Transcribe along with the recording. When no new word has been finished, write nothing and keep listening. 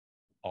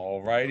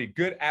All righty.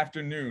 Good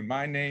afternoon.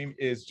 My name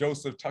is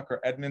Joseph Tucker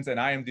Edmonds, and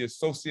I am the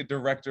Associate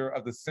Director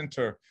of the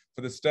Center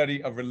for the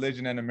Study of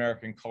Religion and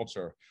American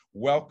Culture.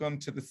 Welcome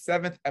to the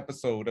 7th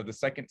episode of the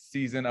 2nd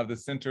season of the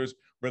Center's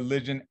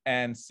Religion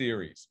And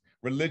series.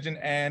 Religion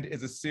And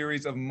is a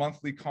series of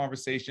monthly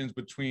conversations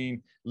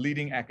between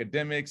leading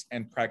academics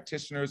and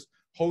practitioners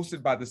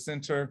hosted by the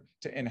Center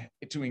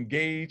to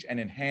engage and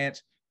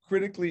enhance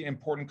critically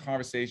important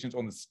conversations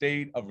on the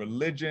state of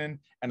religion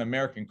and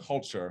American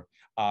culture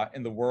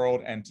in the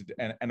world and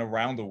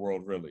around the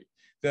world, really.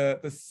 The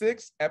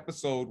 6th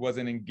episode was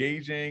an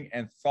engaging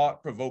and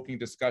thought-provoking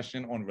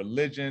discussion on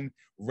religion,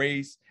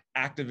 race,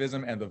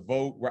 activism, and the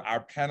vote, where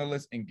our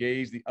panelists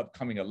engaged the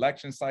upcoming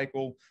election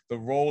cycle, the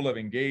role of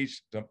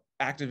engaged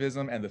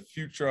activism, and the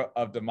future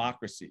of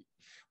democracy.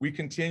 We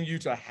continue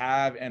to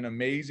have an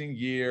amazing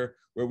year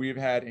where we've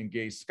had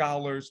engaged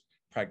scholars,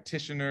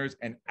 practitioners,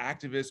 and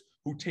activists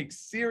who take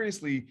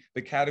seriously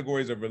the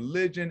categories of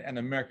religion and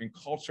American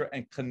culture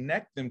and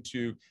connect them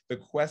to the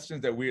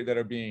questions that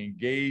are being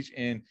engaged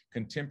in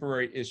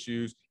contemporary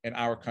issues in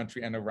our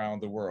country and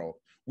around the world.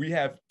 We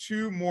have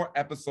 2 more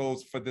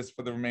episodes for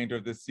the remainder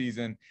of this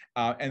season,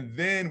 and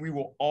then we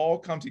will all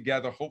come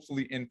together,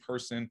 hopefully in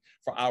person,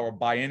 for our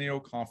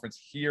biennial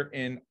conference here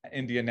in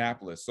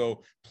Indianapolis.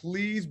 So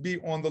please be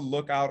on the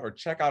lookout or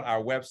check out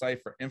our website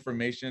for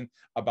information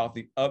about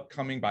the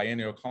upcoming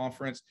biennial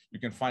conference. You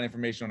can find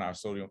information on our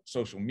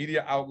social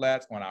media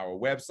outlets, on our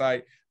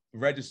website.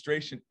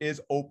 Registration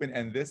is open,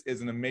 and this is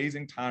an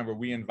amazing time where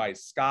we invite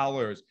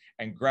scholars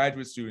and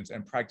graduate students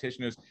and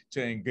practitioners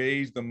to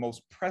engage the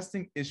most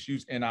pressing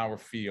issues in our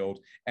field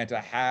and to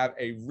have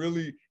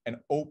an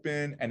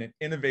open and an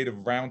innovative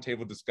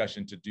roundtable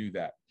discussion to do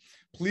that.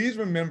 Please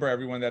remember,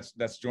 everyone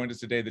that's joined us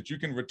today, that you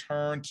can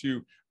return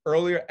to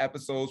earlier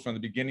episodes from the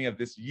beginning of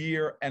this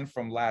year and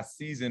from last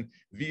season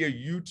via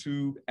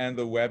YouTube and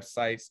the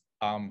websites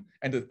and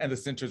the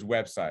center's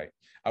website.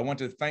 I want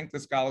to thank the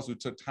scholars who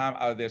took time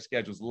out of their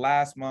schedules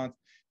last month.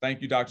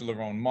 Thank you, Dr.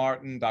 Lerone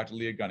Martin, Dr.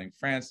 Leah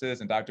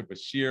Gunning-Francis, and Dr.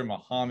 Bashir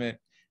Muhammad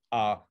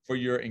for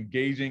your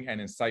engaging and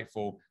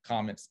insightful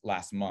comments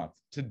last month.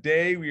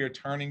 Today, we are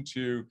turning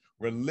to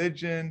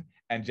religion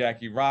and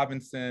Jackie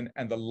Robinson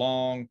and the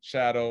long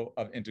shadow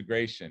of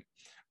integration.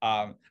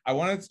 I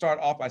want to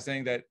start off by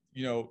saying that,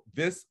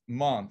 this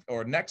month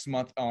or next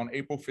month on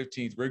April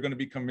 15th, we're going to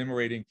be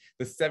commemorating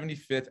the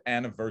 75th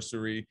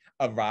anniversary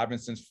of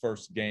Robinson's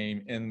first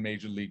game in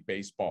Major League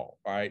Baseball,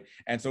 all right?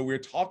 And so we're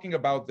talking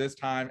about this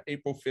time,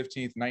 April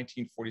 15th,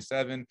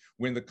 1947,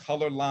 when the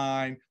color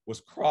line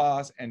was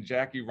crossed and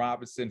Jackie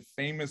Robinson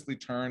famously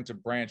turned to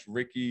Branch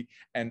Rickey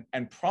and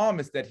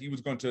promised that he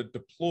was going to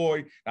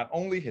deploy not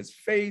only his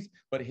faith,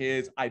 but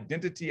his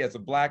identity as a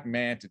Black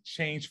man to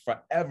change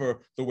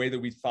forever the way that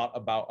we thought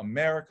about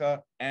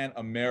America and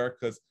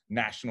America's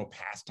national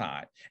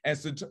pastime. And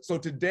so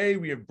today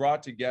we have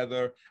brought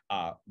together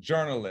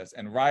journalists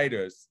and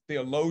writers,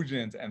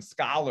 theologians and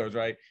scholars,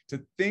 right,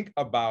 to think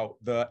about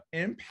the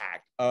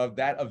impact of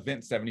that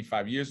event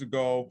 75 years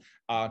ago,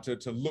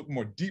 to look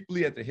more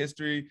deeply at the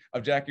history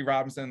of Jackie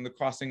Robinson and the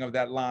crossing of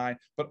that line,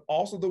 but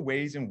also the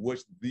ways in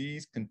which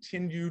these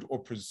continued or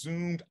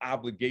presumed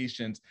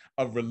obligations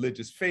of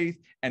religious faith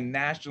and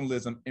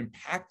nationalism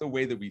impact the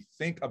way that we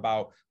think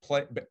about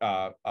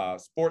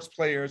sports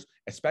players,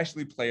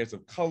 especially players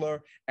of color.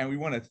 And we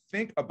want to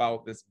think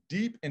about this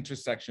deep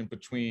intersection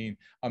between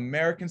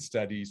American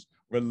studies,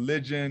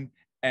 religion,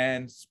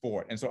 and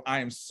sport. And so I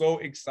am so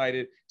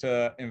excited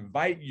to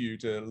invite you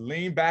to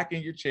lean back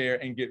in your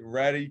chair and get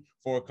ready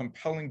for a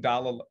compelling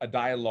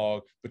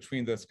dialogue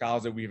between the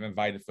scholars that we've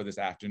invited for this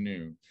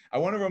afternoon. I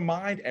want to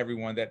remind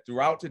everyone that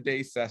throughout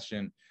today's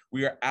session,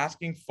 we are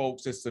asking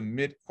folks to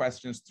submit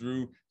questions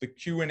through the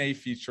Q&A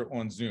feature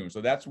on Zoom.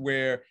 So that's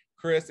where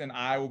Chris and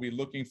I will be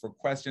looking for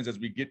questions as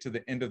we get to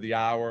the end of the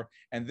hour,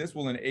 and this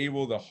will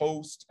enable the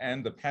host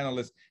and the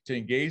panelists to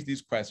engage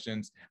these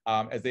questions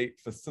as they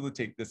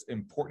facilitate this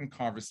important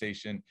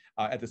conversation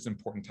at this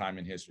important time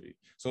in history.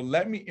 So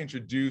let me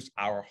introduce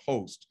our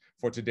host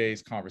for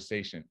today's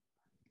conversation.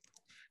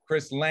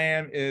 Chris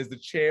Lamb is the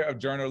chair of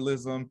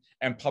journalism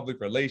and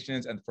public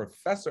relations and the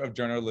professor of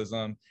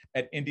journalism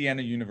at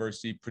Indiana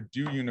University,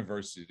 Purdue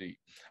University.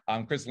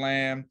 Chris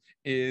Lamb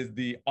is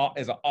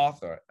an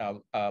author,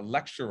 a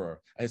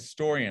lecturer, a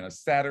historian, a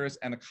satirist,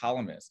 and a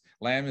columnist.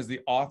 Lamb is the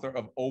author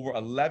of over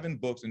 11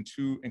 books,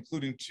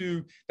 including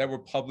 2 that were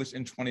published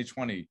in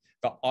 2020,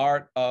 The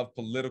Art of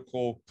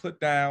Political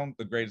Putdown,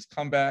 The Greatest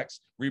Comebacks,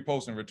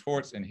 Reposts and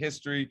Retorts in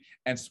History,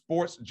 and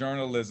Sports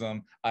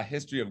Journalism, A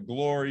History of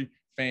Glory,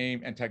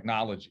 Fame, and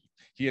Technology.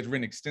 He has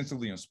written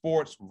extensively on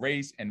sports,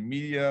 race, and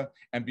media.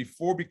 And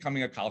before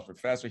becoming a college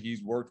professor,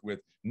 he's worked with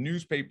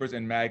newspapers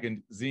and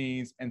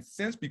magazines. And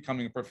since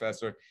becoming a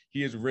professor,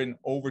 he has written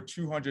over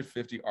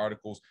 250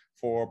 articles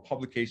for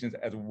publications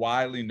as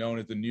widely known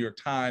as the New York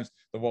Times,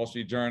 the Wall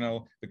Street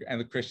Journal, and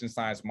the Christian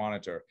Science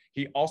Monitor.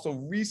 He also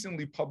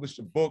recently published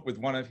a book with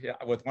one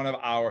of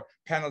our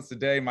panelists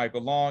today,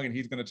 Michael Long, and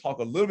he's going to talk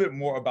a little bit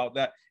more about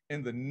that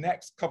in the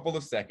next couple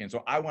of seconds.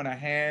 So I want to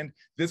hand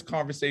this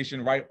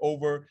conversation right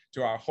over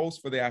to our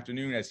host for the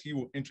afternoon, as he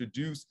will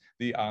introduce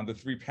the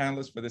three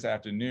panelists for this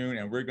afternoon,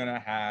 and we're going to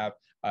have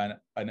an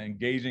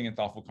engaging and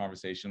thoughtful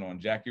conversation on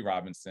Jackie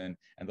Robinson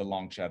and the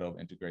long shadow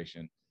of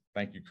integration.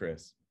 Thank you,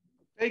 Chris.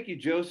 Thank you,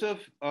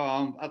 Joseph.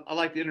 I'd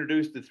like to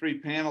introduce the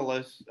three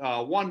panelists.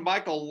 One,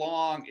 Michael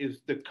Long, is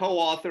the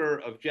co-author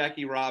of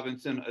Jackie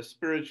Robinson, A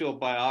Spiritual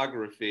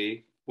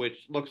Biography,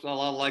 which looks a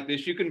lot like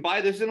this. You can buy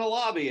this in a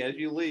lobby as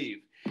you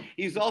leave.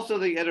 He's also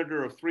the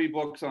editor of 3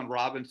 books on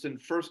Robinson: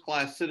 First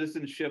Class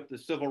Citizenship, The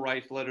Civil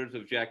Rights Letters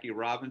of Jackie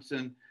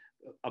Robinson,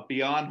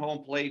 Beyond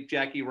Home Plate,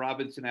 Jackie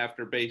Robinson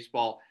After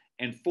Baseball,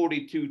 and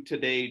 42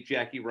 Today,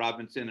 Jackie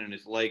Robinson and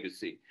His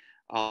Legacy.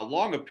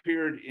 Long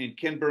appeared in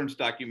Ken Burns'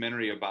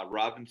 documentary about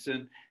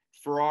Robinson.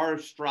 Farrar,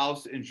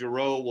 Straus, and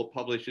Giroux will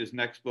publish his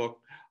next book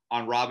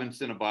on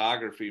Robinson, a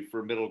biography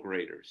for middle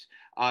graders.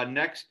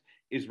 Next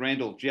is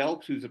Randall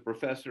Jelks, who's a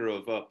professor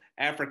of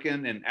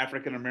African and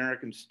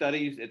African-American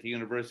studies at the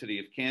University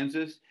of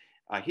Kansas.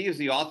 He is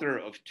the author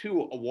of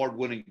 2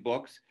 award-winning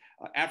books,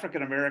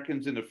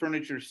 African-Americans in the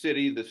Furniture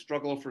City, The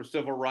Struggle for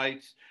Civil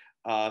Rights,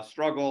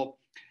 Struggle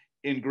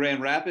in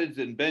Grand Rapids,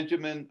 and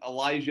Benjamin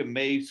Elijah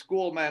May,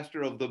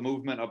 Schoolmaster of the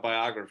Movement, a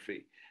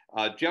biography.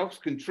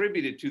 Jelks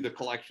contributed to the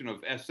collection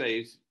of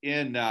essays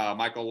in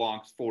Michael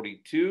Long's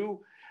 42,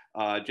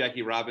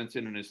 Jackie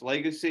Robinson and His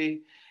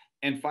Legacy.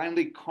 And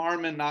finally,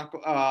 Carmen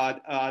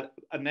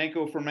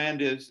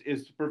Nanko-Fernandez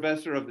is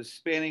professor of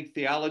Hispanic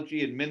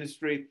Theology and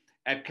Ministry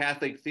at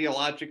Catholic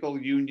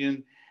Theological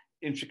Union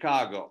in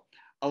Chicago.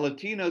 A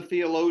Latino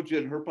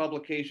theologian, her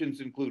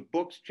publications include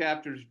books,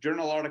 chapters,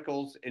 journal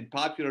articles, and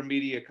popular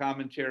media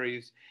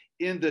commentaries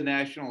in the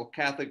National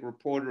Catholic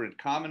Reporter and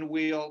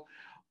Commonweal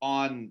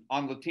on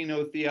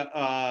Latino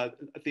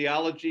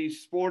theology,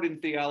 sport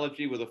and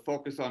theology with a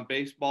focus on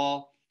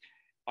baseball,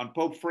 on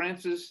Pope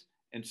Francis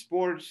and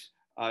sports.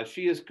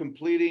 She is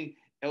completing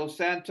El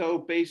Santo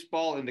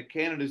Baseball and the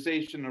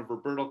Canonization of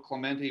Roberto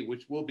Clemente,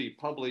 which will be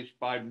published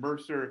by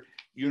Mercer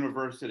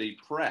University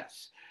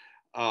Press.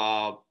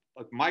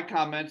 My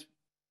comments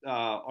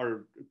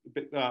or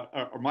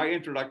my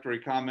introductory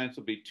comments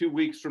will be 2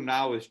 weeks from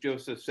now. As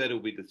Joseph said, it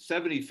will be the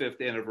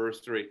 75th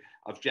anniversary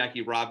of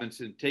Jackie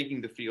Robinson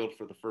taking the field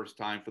for the first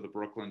time for the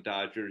Brooklyn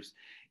Dodgers.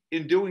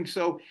 In doing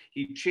so,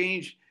 he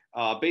changed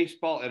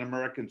baseball and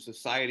American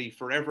society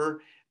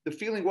forever. The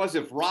feeling was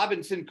if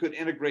Robinson could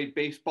integrate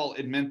baseball,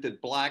 it meant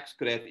that Blacks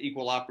could have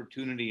equal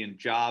opportunity in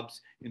jobs,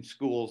 in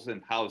schools,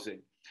 and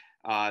housing.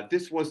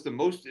 This was the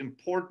most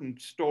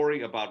important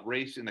story about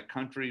race in the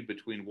country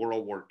between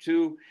World War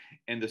II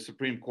and the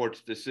Supreme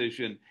Court's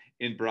decision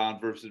in Brown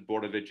versus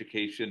Board of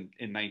Education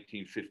in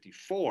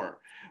 1954.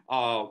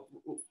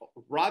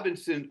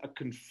 Robinson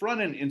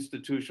confronted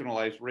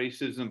institutionalized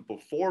racism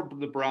before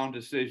the Brown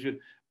decision,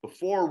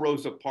 before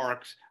Rosa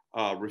Parks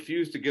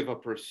refused to give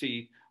up her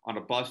seat on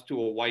a bus to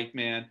a white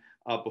man,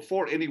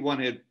 before anyone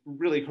had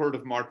really heard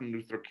of Martin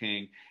Luther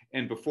King,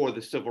 and before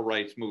the civil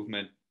rights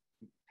movement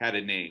had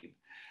a name.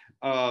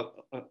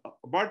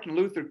 Martin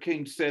Luther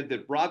King said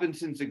that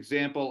Robinson's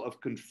example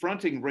of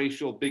confronting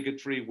racial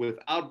bigotry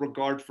without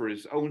regard for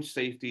his own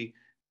safety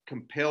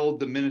compelled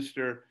the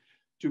minister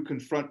to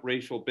confront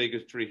racial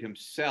bigotry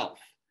himself.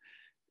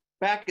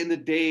 Back in the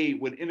day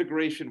when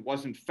integration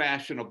wasn't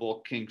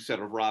fashionable, King said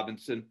of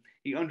Robinson,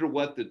 he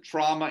underwent the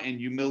trauma and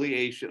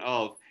humiliation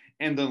of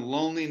and the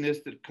loneliness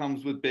that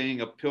comes with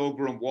being a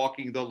pilgrim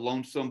walking the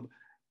lonesome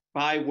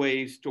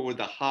byways toward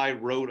the high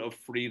road of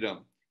freedom.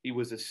 He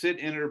was a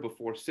sit-inner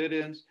before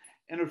sit-ins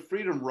and a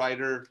freedom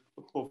rider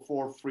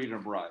before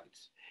freedom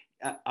rides.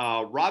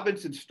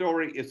 Robinson's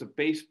story is a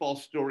baseball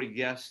story,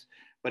 yes,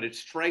 but it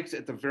strikes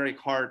at the very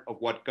heart of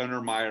what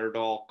Gunnar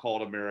Myrdal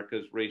called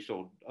America's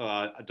racial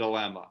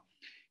dilemma.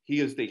 He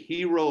is the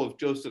hero of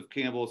Joseph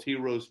Campbell's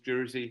hero's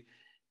journey.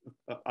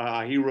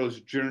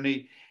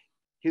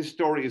 His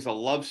story is a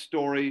love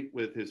story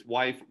with his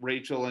wife,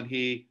 Rachel, and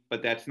he,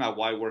 but that's not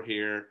why we're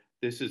here.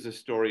 This is a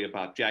story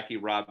about Jackie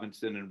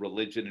Robinson and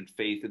religion and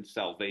faith and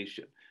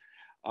salvation.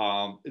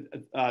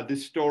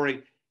 This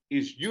story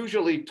is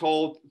usually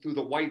told through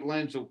the white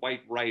lens of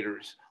white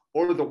writers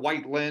or the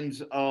white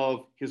lens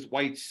of his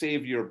white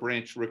savior,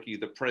 Branch Rickey,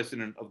 the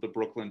president of the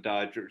Brooklyn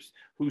Dodgers,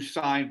 who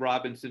signed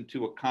Robinson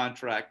to a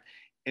contract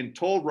and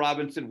told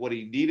Robinson what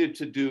he needed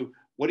to do,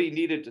 what he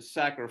needed to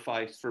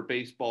sacrifice for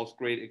baseball's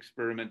great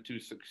experiment to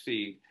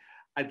succeed.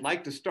 I'd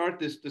like to start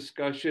this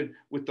discussion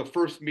with the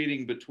first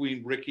meeting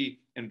between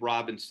Rickey and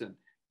Robinson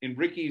in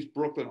Rickey's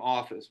Brooklyn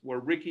office, where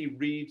Rickey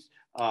reads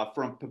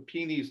from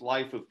Papini's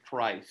Life of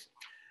Christ.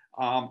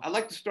 I'd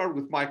like to start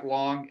with Mike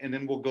Long, and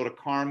then we'll go to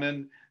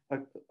Carmen.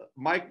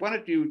 Mike, why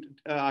don't you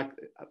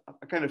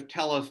kind of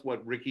tell us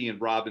what Rickey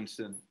and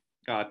Robinson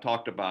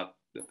talked about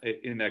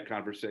in that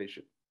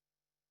conversation.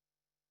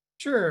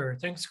 Sure.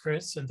 Thanks,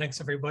 Chris. And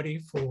thanks, everybody,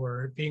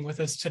 for being with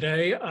us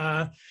today.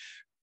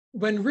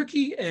 When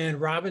Rickey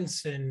and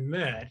Robinson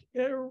met,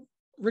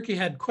 Rickey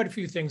had quite a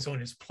few things on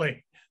his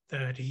plate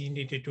that he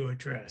needed to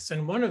address.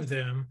 And one of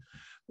them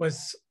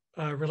was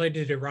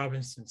related to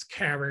Robinson's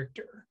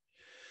character.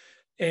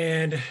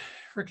 And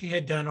Rickey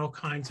had done all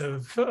kinds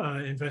of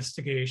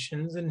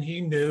investigations, and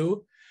he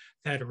knew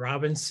that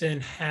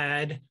Robinson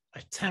had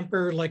a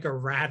temper like a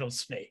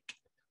rattlesnake,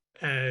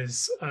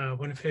 as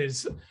one of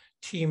his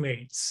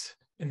teammates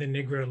in the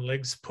Negro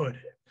Legs put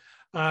it.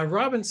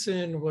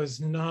 Robinson was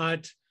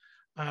not,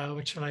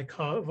 what shall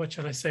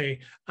I say,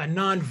 a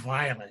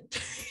nonviolent.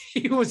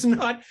 He was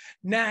not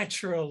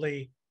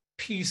naturally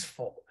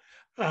peaceful.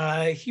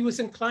 He was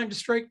inclined to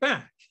strike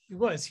back.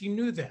 He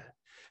knew that.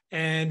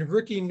 And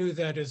Rickey knew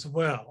that as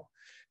well.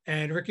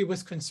 And Rickey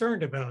was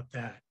concerned about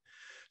that.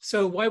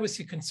 So why was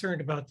he concerned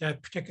about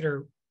that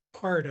particular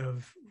part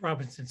of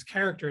Robinson's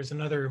character is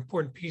another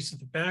important piece of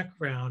the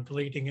background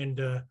leading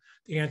into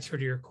the answer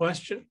to your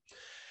question.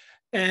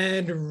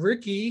 And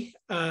Rickey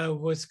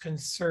was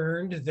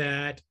concerned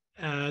that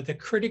the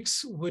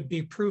critics would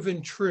be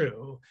proven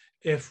true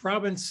if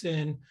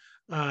Robinson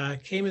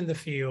came in the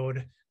field,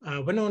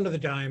 went onto the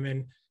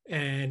diamond,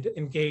 and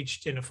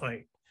engaged in a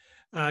fight.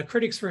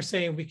 Critics were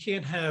saying we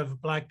can't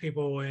have Black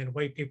people and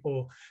white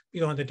people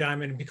be on the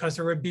diamond because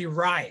there would be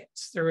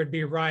riots. There would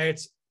be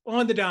riots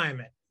on the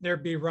diamond.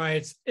 There'd be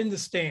riots in the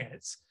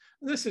stands.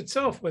 This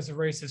itself was a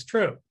racist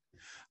trope.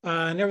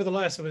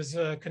 Nevertheless, it was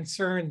a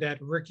concern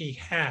that Rickey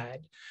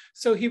had.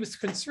 So he was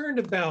concerned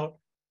about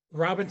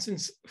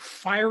Robinson's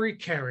fiery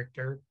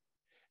character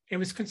and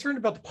was concerned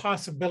about the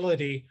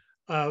possibility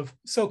of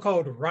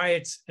so-called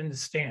riots in the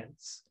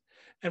stands.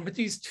 And with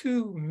these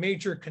two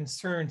major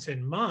concerns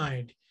in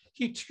mind,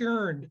 he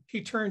turned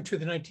to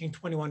the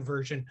 1921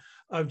 version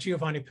of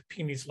Giovanni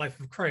Papini's Life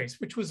of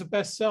Christ, which was a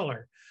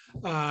bestseller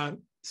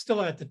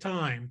still at the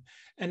time.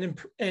 And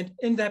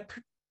in that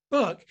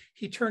book,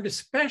 he turned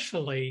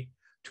especially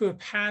to a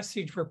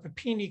passage where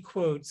Papini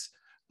quotes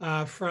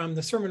from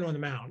the Sermon on the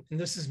Mount, and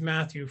this is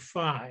Matthew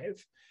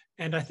 5.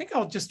 And I think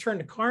I'll just turn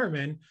to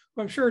Carmen,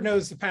 who I'm sure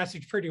knows the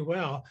passage pretty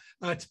well,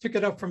 to pick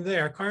it up from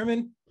there.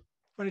 Carmen,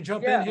 want to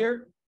jump in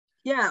here?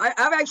 Yeah,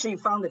 I've actually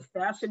found it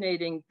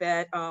fascinating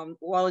that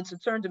while it's a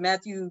turn to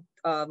Matthew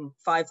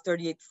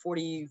 5:38,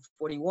 40,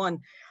 41,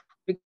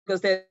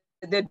 because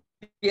there'd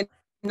be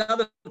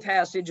another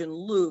passage in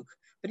Luke,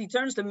 but he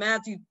turns to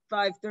Matthew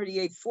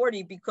 5:38,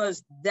 40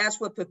 because that's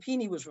what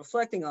Papini was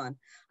reflecting on.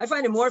 I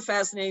find it more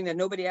fascinating that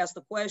nobody asked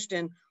the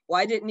question,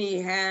 why didn't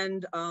he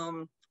hand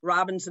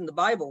Robinson the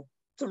Bible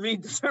to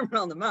read the Sermon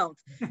on the Mount?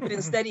 But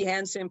instead he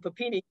hands him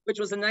Papini, which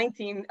was the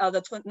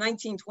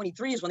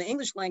 1923s when the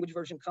English language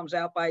version comes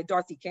out by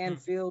Dorothy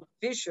Canfield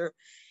Fisher.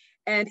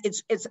 And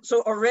it's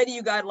so already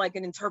you got like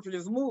an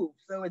interpretive move.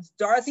 So it's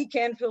Dorothy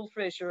Canfield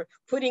Fisher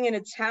putting an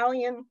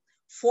Italian,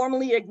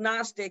 formerly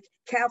agnostic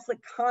Catholic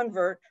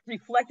convert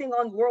reflecting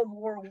on World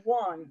War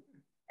I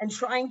and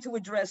trying to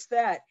address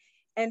that.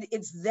 And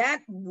it's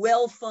that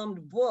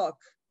well-thumbed book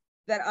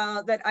that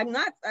that I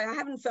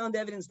haven't found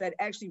evidence that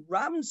actually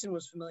Robinson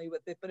was familiar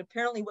with it, but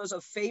apparently was a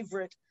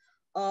favorite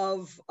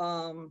of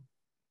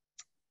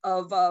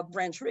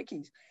Branch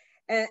Rickey's.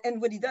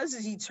 And what he does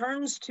is he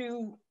turns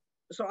to,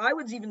 so I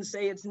would even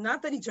say it's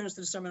not that he turns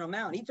to the Sermon on the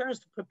Mount, he turns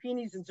to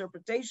Papini's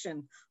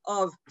interpretation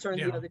of Turn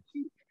the Other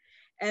Cheek.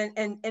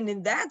 And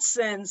in that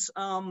sense,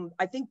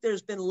 I think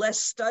there's been less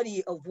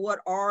study of what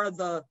are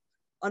the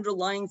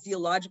underlying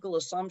theological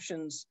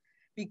assumptions,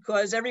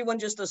 because everyone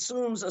just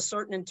assumes a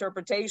certain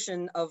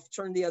interpretation of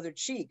Turn the Other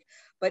Cheek.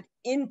 But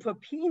in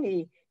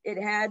Papini,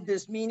 it had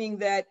this meaning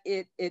that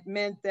it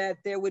meant that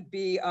there would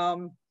be,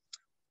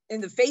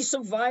 in the face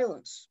of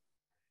violence,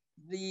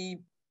 the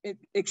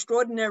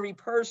extraordinary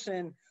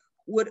person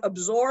would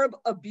absorb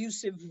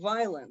abusive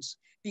violence,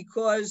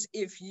 because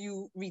if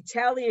you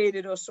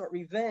retaliated or sought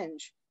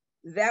revenge,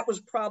 that was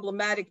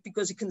problematic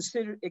because it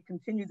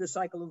continued the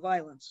cycle of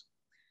violence.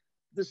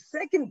 The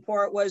second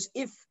part was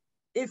if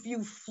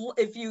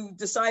you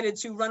decided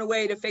to run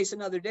away to face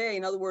another day,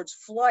 in other words,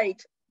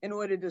 flight in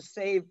order to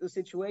save the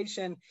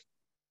situation,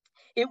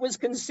 it was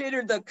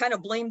considered the kind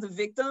of blame the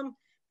victim.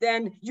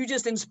 Then you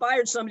just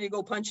inspired somebody to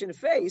go punch in the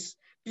face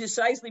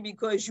precisely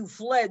because you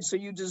fled, so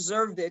you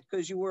deserved it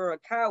because you were a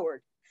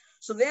coward.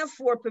 So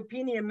therefore,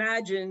 Papini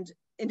imagined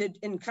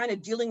in kind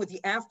of dealing with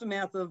the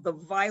aftermath of the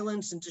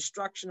violence and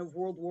destruction of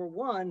World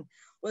War I,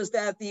 was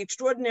that the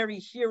extraordinary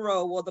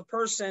hero, or the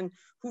person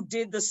who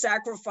did the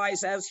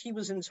sacrifice as he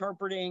was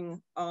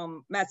interpreting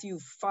Matthew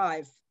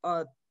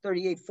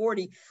 5:38,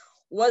 40,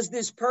 was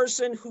this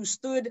person who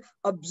stood,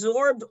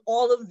 absorbed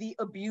all of the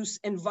abuse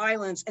and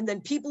violence, and then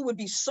people would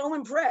be so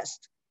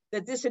impressed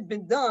that this had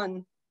been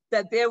done,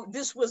 that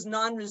this was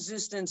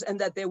non-resistance and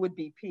that there would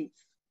be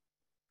peace.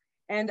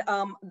 And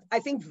I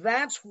think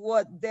that's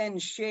what then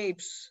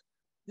shapes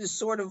this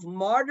sort of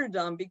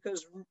martyrdom,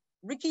 because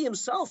Rickey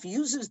himself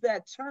uses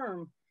that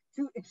term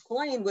to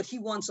explain what he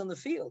wants on the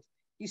field.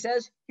 He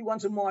says he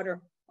wants a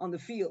martyr on the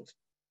field.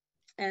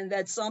 and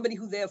that somebody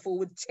who therefore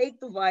would take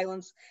the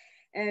violence.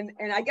 And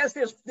I guess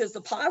there's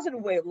a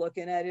positive way of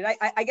looking at it.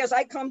 I guess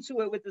I come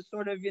to it with the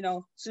sort of, you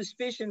know,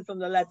 suspicion from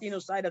the Latino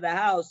side of the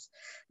house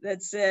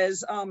that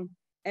says,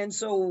 and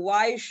so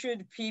why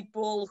should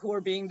people who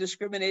are being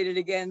discriminated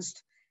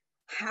against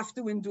have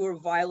to endure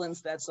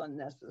violence that's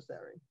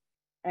unnecessary?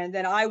 And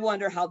then I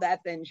wonder how that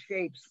then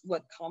shapes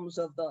what comes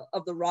of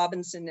the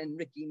Robinson and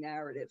Rickey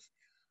narrative.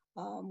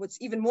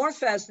 What's even more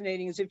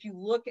fascinating is if you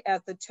look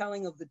at the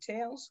telling of the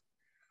tales,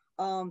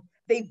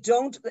 they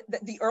don't,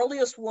 the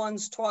earliest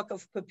ones talk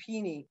of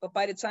Papini, but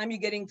by the time you're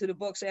getting to the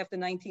books after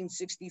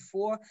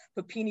 1964,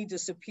 Papini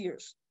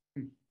disappears.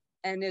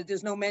 And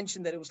there's no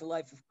mention that it was the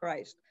life of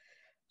Christ.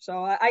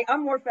 So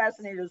I'm more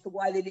fascinated as to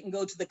why they didn't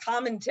go to the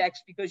common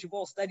text, because you've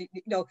all studied,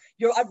 you know,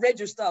 I've read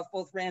your stuff,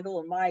 both Randall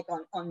and Mike,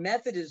 on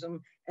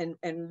Methodism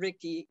and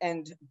Rickey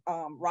and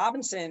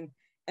Robinson,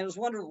 and I was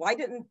wondering why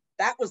didn't,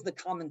 that was the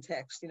common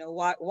text, you know,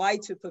 why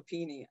to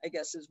Papini, I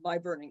guess is my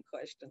burning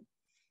question.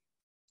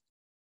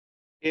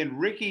 In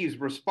Rickey's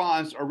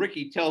response, or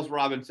Rickey tells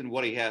Robinson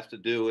what he has to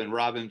do, and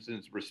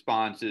Robinson's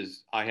response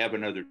is, "I have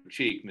another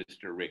cheek,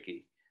 Mr.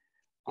 Rickey."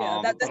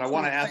 Yeah, but I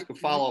want to ask a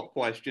follow-up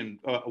question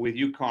with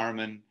you,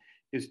 Carmen.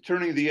 Is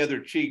turning the other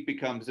cheek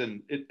becomes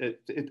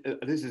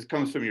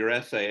comes from your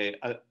essay.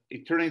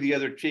 Turning the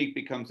other cheek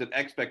becomes an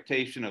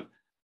expectation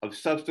of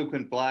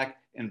subsequent Black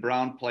and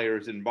Brown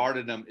players, and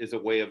martyrdom is a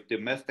way of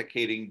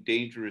domesticating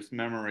dangerous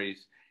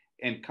memories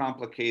and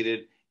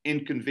complicated,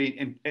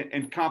 inconvenient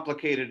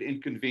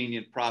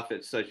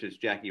prophets such as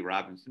Jackie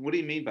Robinson. What do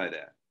you mean by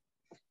that?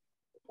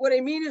 What I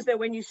mean is that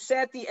when you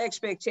set the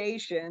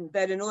expectation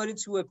that in order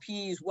to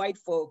appease white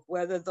folk,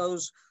 whether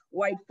those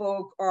white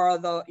folk are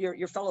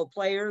your fellow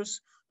players,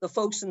 the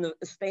folks in the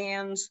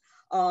stands,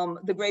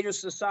 the greater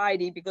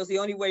society, because the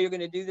only way you're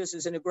going to do this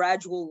is in a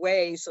gradual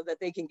way so that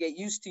they can get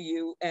used to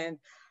you. And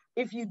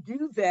if you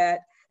do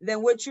that,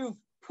 then what you've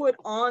put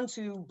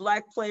onto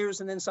Black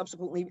players and then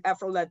subsequently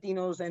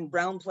Afro-Latinos and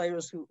Brown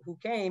players who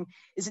came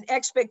is an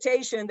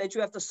expectation that you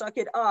have to suck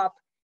it up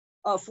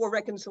for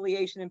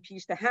reconciliation and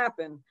peace to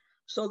happen.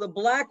 So the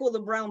Black or the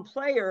Brown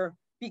player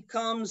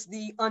becomes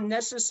the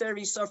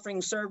unnecessary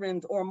suffering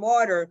servant or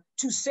martyr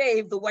to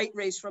save the white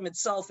race from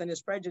itself and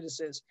its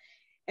prejudices.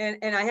 And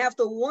I have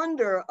to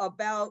wonder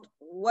about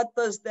what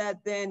does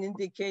that then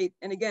indicate?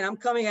 And again, I'm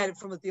coming at it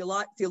from a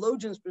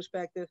theologian's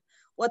perspective.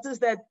 What does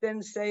that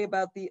then say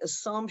about the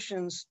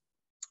assumptions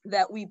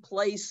that we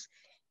place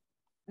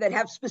that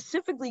have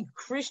specifically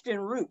Christian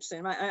roots?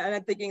 And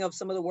I'm thinking of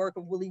some of the work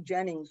of Willie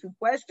Jennings, who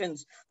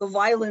questions the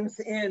violence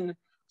in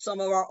some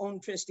of our own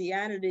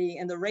Christianity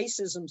and the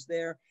racisms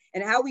there,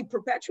 and how we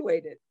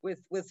perpetuate it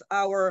with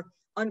our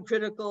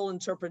uncritical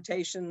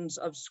interpretations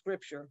of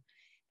scripture.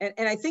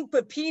 And I think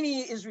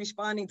Papini is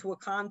responding to a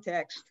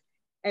context,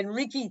 and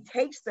Rickey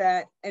takes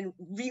that and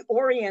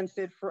reorients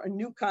it for a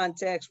new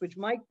context, which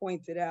Mike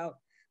pointed out,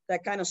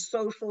 that kind of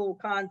social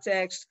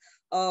context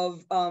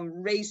of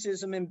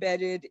racism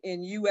embedded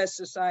in US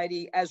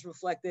society as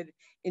reflected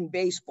in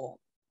baseball.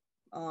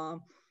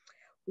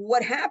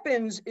 What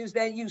happens is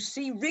that you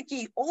see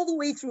Rickey all the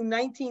way through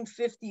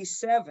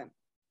 1957,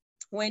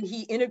 when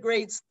he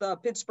integrates the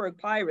Pittsburgh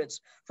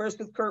Pirates, first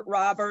with Kurt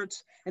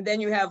Roberts, and then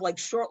you have like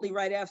shortly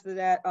right after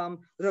that,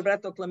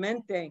 Roberto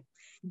Clemente,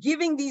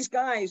 giving these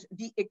guys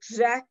the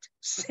exact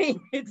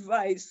same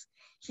advice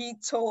he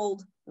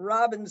told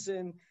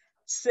Robinson,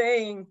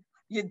 saying,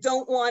 you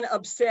don't want to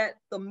upset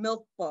the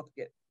milk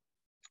bucket.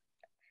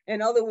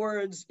 In other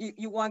words,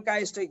 you want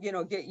guys to, you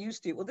know, get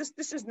used to it. Well, this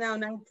is now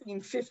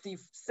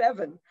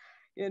 1957,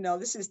 you know,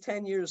 this is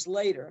 10 years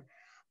later.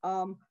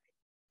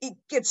 It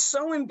gets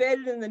so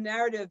embedded in the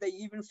narrative that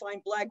you even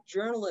find Black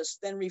journalists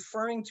then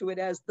referring to it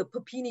as the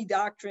Papini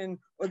doctrine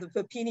or the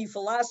Papini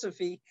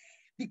philosophy,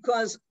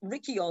 because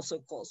Rickey also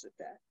calls it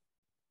that.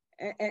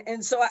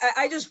 And so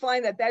I just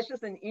find that that's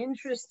just an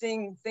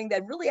interesting thing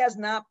that really has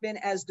not been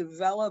as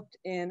developed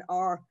in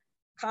our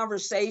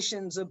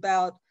conversations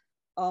about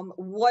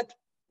what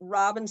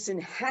Robinson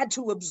had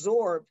to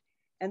absorb,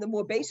 and the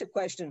more basic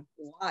question,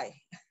 why?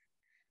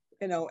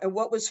 You know, and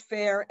what was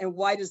fair, and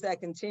why does that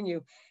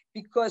continue?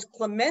 Because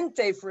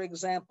Clemente, for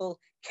example,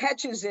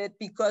 catches it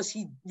because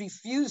he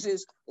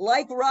refuses,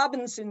 like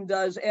Robinson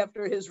does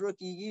after his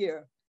rookie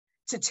year,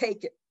 to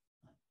take it.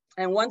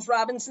 And once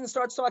Robinson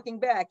starts talking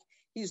back,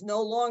 he's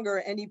no longer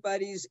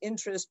anybody's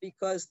interest,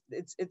 because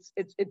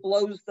it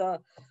blows the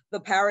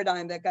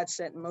paradigm that got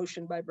set in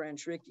motion by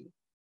Branch Rickey,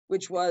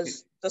 which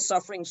was the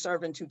suffering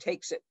servant who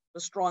takes it, the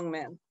strong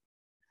man.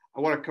 I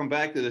want to come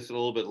back to this a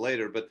little bit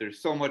later, but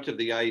there's so much of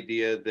the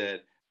idea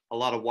that a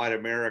lot of white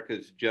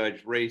Americans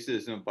judge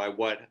racism by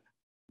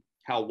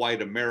how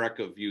white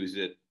America views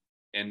it,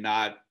 and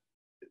not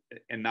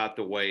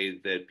the way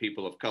that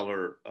people of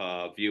color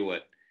view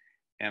it.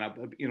 And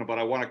but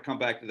I want to come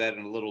back to that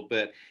in a little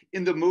bit.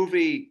 In the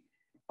movie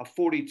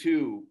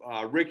 42,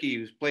 Rickey,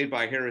 who's played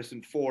by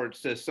Harrison Ford,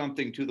 says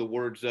something to the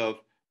words of,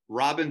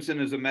 Robinson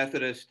is a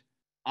Methodist,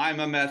 I'm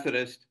a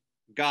Methodist,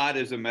 God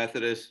is a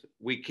Methodist,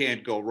 we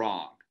can't go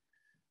wrong.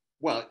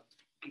 Well,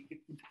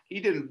 he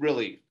didn't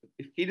really,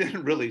 he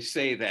didn't really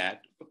say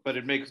that, but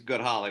it makes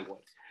good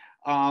Hollywood.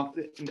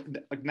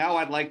 Now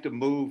I'd like to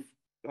move.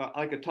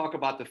 I could talk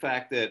about the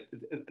fact that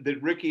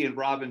Rickey and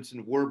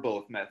Robinson were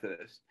both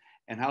Methodists,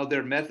 and how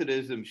their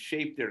Methodism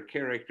shaped their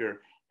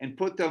character and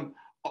put them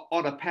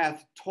on a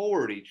path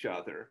toward each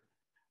other.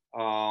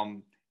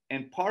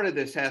 And part of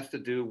this has to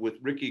do with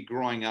Rickey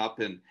growing up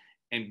and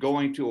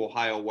going to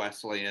Ohio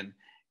Wesleyan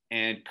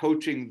and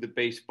coaching the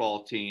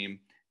baseball team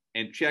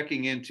and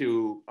checking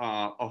into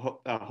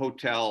a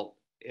hotel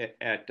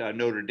at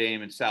Notre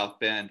Dame in South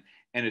Bend.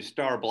 And his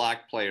star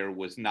black player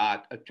was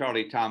not,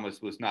 Charlie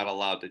Thomas was not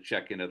allowed to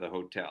check into the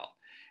hotel.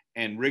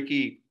 And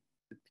Rickey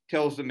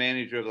tells the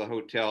manager of the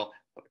hotel,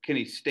 can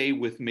he stay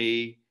with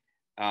me?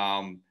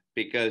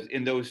 Because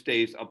in those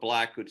days, a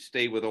black could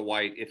stay with a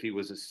white if he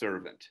was a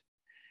servant.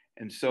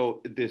 And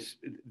so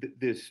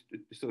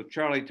so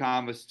Charlie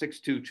Thomas,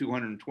 6'2",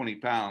 220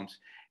 pounds,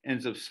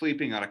 ends up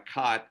sleeping on a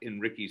cot in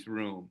Rickey's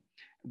room.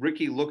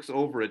 Rickey looks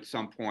over at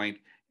some point,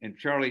 and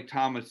Charlie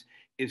Thomas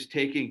is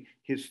taking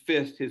his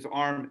fist, his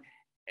arm,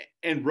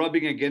 and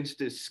rubbing against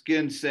his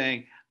skin,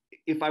 saying,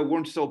 if I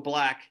weren't so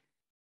black,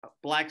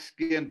 black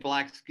skin,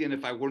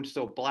 if I weren't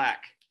so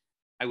black,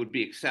 I would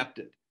be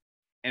accepted.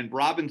 And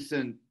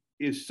Robinson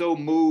is so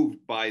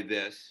moved by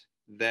this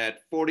that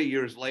 40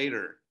 years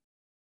later,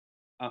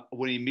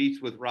 when he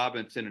meets with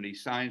Robinson and he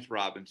signs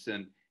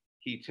Robinson,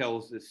 he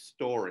tells this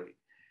story.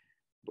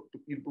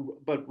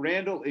 But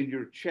Randall, in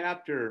your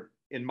chapter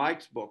in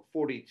Mike's book,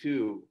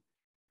 42,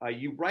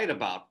 you write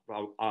about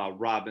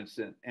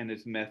Robinson and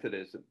his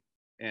Methodism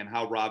and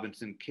how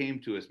Robinson came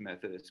to his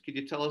Methodist. Could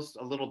you tell us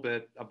a little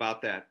bit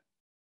about that?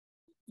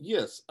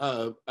 Yes,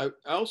 I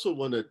also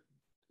want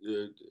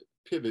to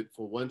pivot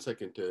for 1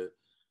 second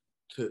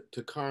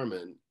to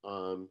Carmen,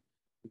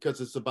 because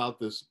it's about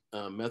this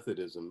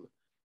Methodism.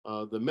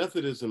 The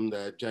Methodism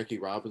that Jackie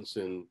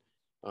Robinson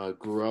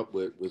grew up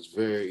with was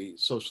very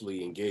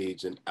socially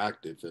engaged and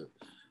active.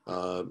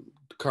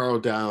 Carl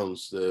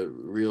Downs, the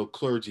real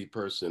clergy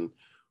person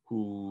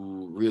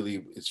who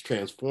really is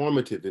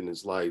transformative in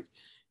his life,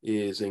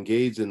 is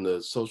engaged in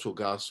the social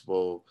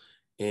gospel,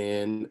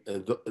 and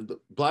the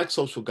Black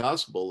social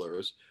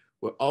gospelers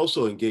were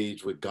also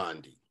engaged with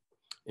Gandhi.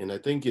 And I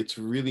think it's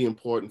really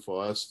important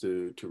for us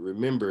to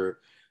remember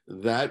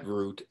that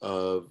root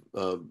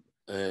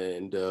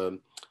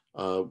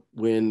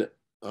when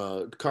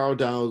Carl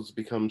Downs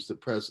becomes the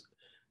president,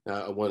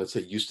 I want to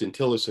say Houston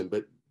Tillerson,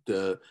 but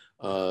the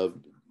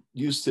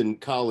Houston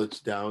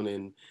College down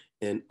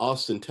in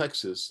Austin,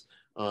 Texas,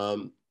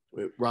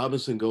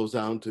 Robinson goes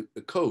down to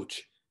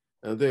coach.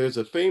 There's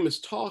a famous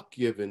talk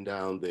given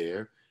down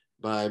there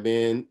by a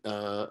man,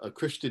 a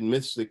Christian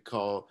mystic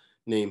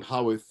named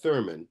Howard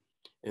Thurman.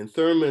 And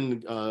Thurman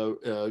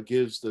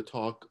gives the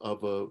talk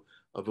of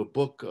a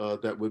book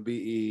that would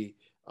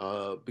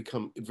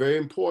become very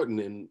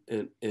important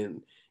in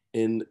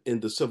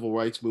the civil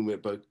rights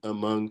movement, but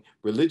among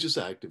religious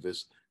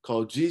activists,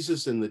 called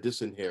Jesus and the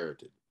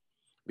Disinherited,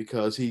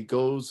 because he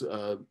goes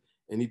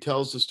and he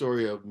tells the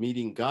story of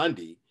meeting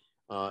Gandhi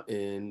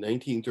in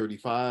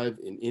 1935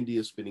 in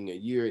India, spending a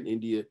year in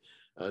India,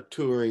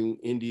 touring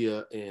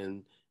India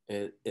and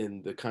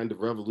the kind of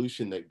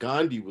revolution that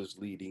Gandhi was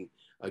leading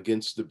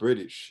against the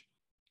British.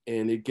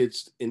 And it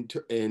gets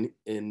into,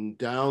 and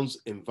Downs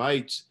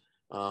invites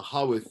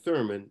Howard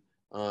Thurman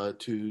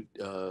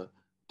to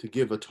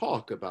give a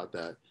talk about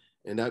that.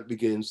 And that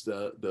begins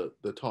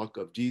the talk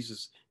of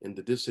Jesus and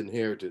the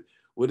Disinherited.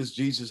 What does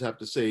Jesus have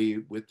to say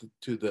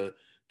to the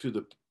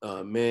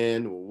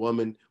man or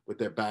woman with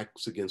their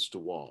backs against the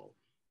wall?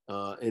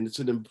 And it's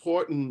an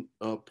important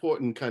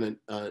kind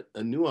of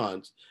a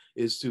nuance,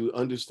 is to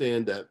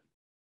understand that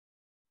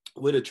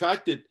what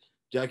attracted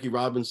Jackie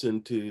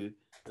Robinson to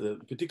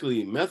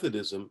particularly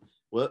Methodism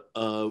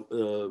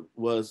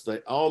was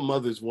that all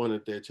mothers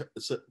wanted their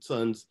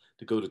sons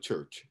to go to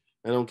church.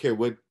 I don't care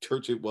what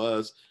church it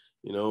was.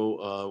 You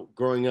know,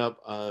 growing up,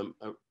 I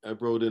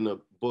wrote in a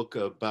book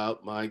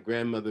about my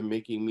grandmother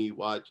making me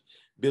watch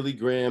Billy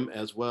Graham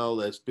as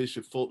well as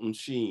Bishop Fulton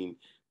Sheen,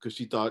 because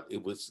she thought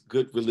it was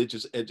good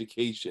religious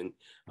education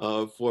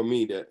for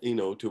me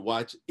to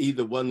watch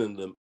either one of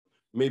them,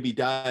 maybe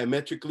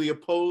diametrically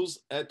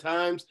opposed at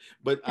times,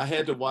 but I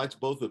had to watch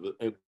both of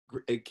them.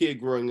 A kid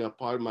growing up,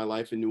 part of my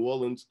life in New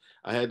Orleans,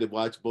 I had to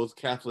watch both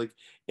Catholic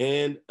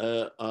and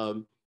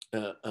a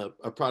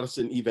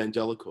Protestant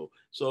evangelical.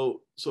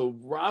 So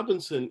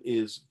Robinson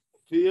is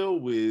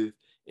filled with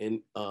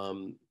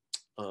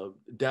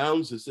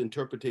Downs'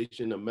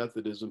 interpretation of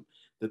Methodism,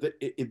 that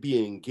it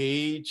be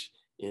engaged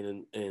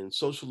in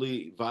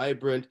socially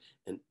vibrant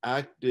and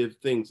active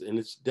things. And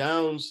it's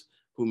Downs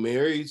who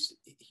marries,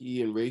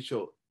 he and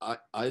Rachel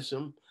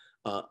Isom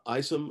at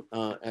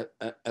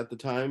the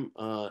time.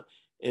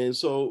 And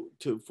so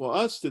for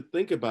us to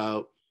think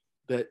about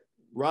that,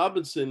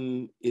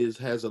 Robinson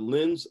has a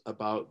lens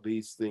about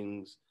these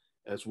things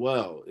as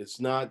well. It's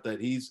not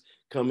that he's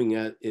coming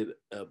at it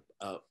a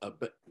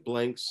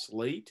blank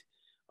slate,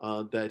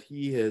 that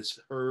he has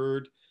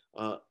heard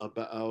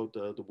about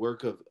the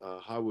work of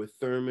Howard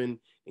Thurman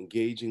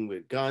engaging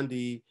with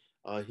Gandhi,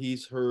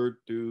 He's heard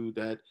through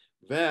that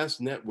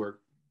vast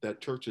network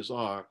that churches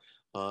are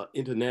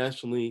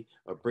internationally,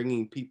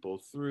 bringing people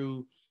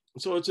through.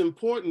 So it's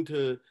important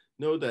to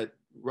know that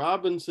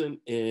Robinson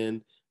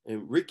and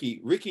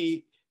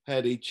Rickey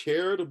had a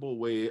charitable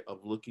way of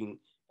looking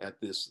at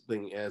this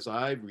thing as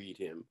I read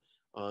him.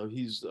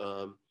 He's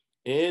an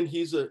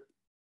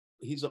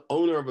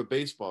owner of a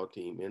baseball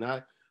team, and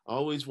I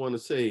always want to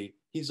say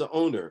he's an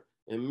owner.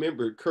 And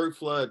remember, Curt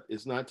Flood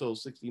is not till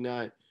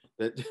 69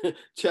 that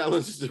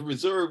challenges the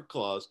reserve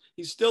clause.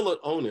 He's still an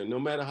owner, no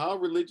matter how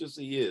religious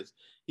he is.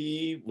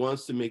 He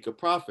wants to make a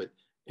profit,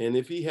 and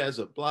if he has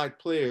a black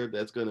player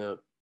that's going to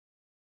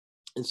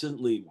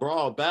instantly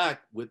brawl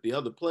back with the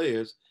other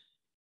players,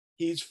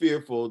 he's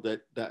fearful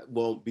that that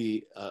won't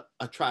be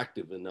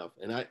attractive enough.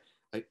 And I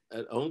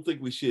don't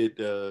think we should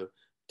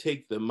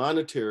take the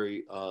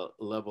monetary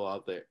level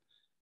out there,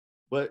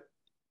 but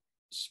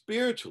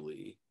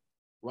spiritually,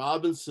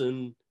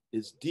 Robinson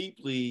is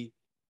deeply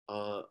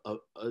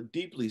a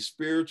deeply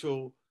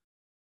spiritual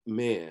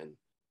man,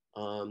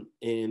 and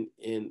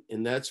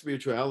that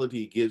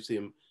spirituality gives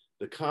him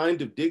the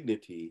kind of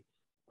dignity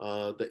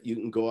that you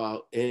can go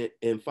out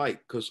and fight.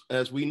 Because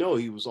as we know,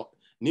 he was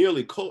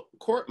nearly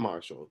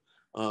court-martialed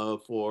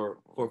for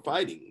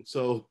fighting.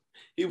 So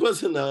he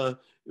wasn't a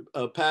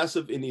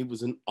passive, and he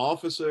was an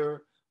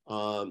officer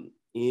in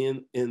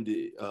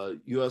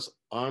the U.S.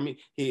 Army.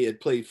 He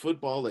had played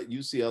football at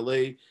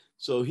UCLA,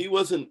 so he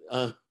wasn't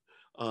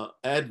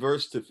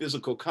adverse to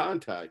physical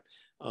contact.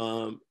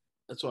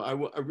 So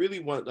I really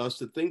want us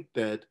to think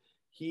that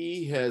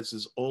he has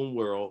his own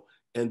world,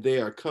 and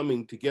they are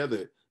coming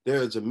together.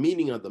 There is a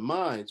meeting of the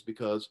minds,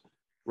 because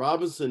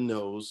Robinson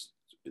knows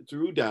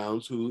through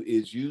Downs, who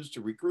is used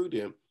to recruit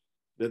him,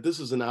 that this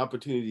is an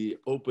opportunity to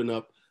open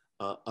up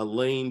a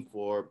lane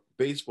for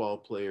baseball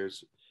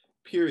players,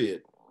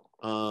 period,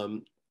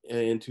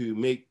 and to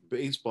make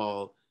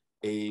baseball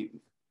a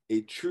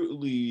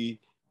truly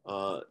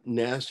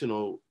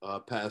national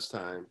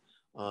pastime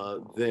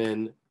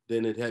than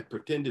it had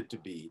pretended to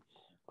be,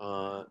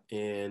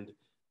 and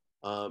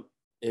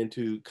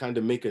to kind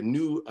of make a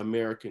new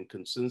American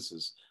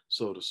consensus,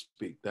 so to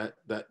speak,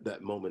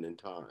 that moment in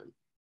time.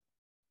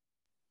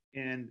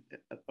 And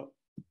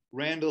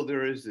Randall,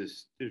 there's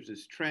this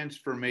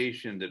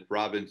transformation that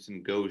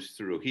Robinson goes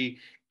through. He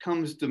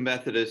comes to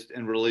Methodist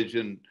and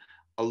religion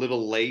a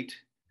little late.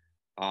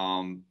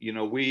 You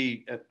know,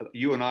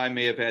 you and I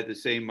may have had the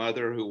same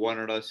mother who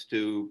wanted us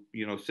to,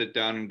 you know, sit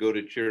down and go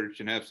to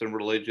church and have some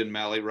religion.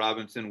 Mally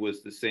Robinson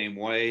was the same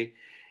way.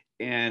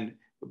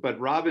 But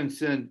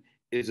Robinson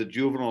is a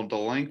juvenile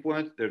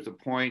delinquent. There's a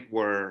point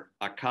where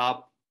a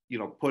cop, you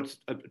know,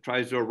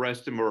 tries to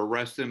arrest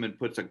him and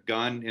puts a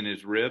gun in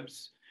his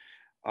ribs.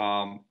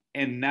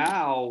 And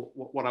now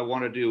what I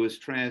want to do is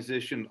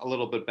transition a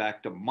little bit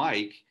back to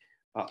Mike.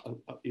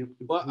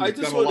 Well, I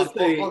just want to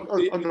say,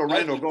 no,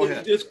 Randall, go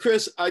ahead.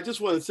 Chris, I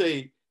just want to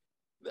say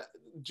that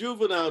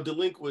juvenile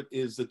delinquent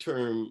is the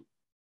term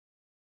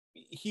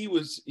he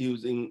was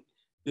using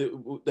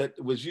that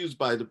was used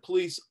by the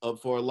police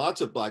for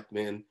lots of black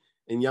men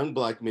and young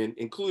black men,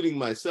 including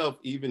myself,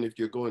 even if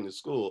you're going to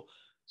school.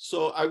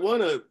 So I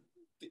want to,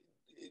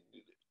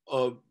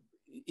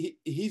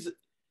 he's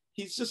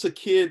just a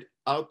kid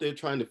out there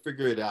trying to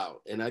figure it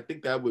out. And I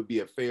think that would be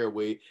a fair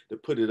way to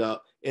put it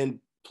up. And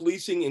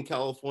policing in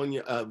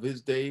California of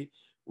his day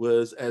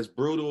was as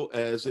brutal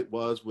as it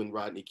was when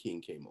Rodney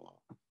King came along.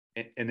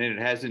 And then it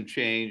hasn't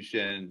changed,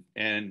 well,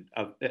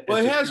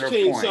 it has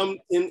changed some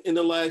in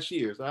the last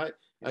years. I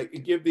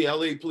give the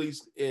LA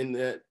police in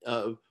that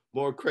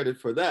more credit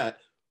for that,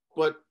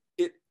 but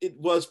it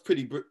was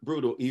pretty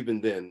brutal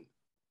even then.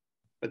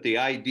 But the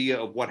idea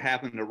of what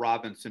happened to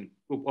Robinson,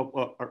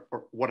 or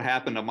what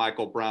happened to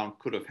Michael Brown,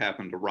 could have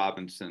happened to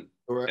Robinson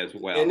as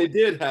well. And it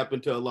did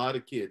happen to a lot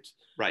of kids.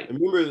 Right. And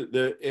remember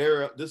the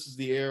era. This is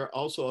the era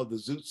also of the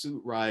Zoot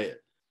Suit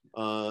riot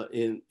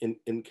in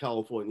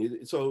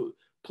California. So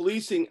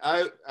policing,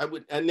 I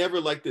never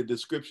liked the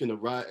description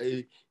of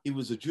riot. He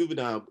was a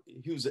juvenile.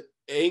 He was an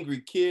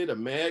angry kid, a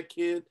mad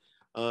kid.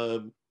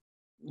 You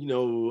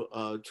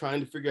know, trying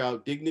to figure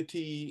out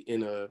dignity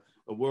in a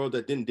world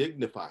that didn't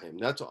dignify him.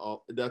 That's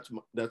all. That's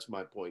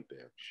my point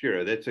there.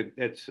 Sure, that's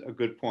a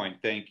good point.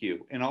 Thank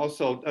you. And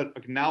also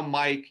now,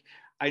 Mike,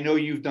 I know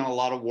you've done a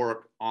lot of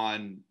work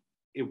on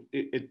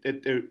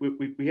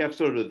we have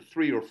sort of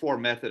 3 or 4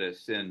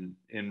 Methodists in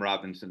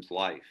Robinson's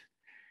life,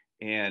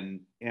 and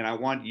I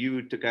want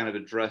you to kind of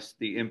address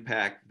the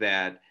impact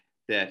that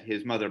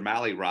his mother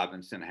Mally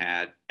Robinson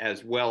had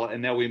as well.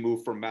 And then we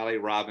move from Mally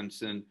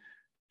Robinson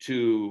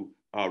to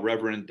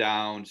Reverend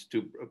Downs,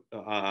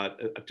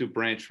 to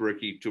Branch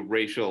Rickey, to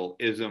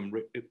racialism,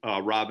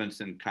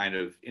 Robinson kind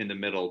of in the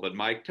middle. But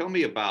Mike, tell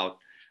me about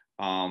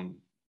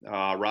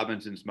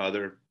Robinson's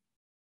mother,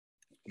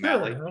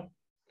 Mally.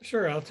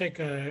 Sure, I'll take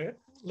a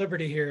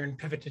liberty here and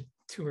pivot to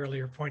 2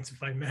 earlier points,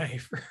 if I may.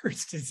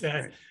 First is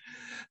that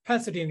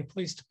Pasadena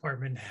Police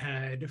Department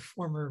had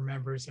former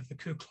members of the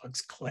Ku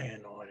Klux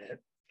Klan on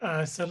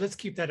it. So let's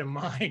keep that in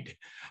mind.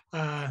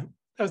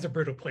 was a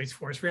brutal place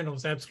for us. Randall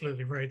was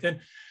absolutely right. Then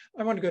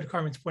I want to go to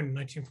Carmen's point in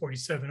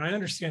 1947. I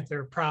understand there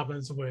are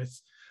problems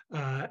with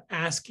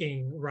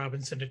asking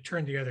Robinson to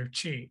turn the other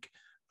cheek,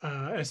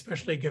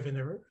 especially given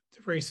the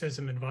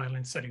racism and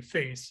violence that he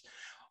faced.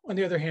 On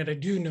the other hand, I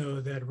do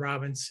know that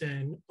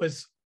Robinson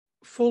was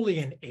fully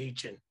an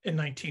agent in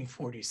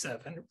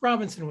 1947.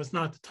 Robinson was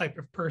not the type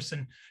of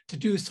person to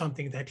do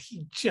something that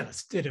he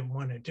just didn't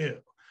want to do.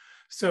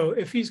 So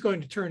if he's going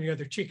to turn the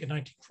other cheek in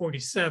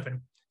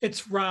 1947,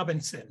 it's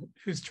Robinson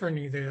who's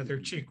turning the other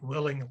cheek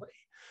willingly.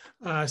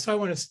 So I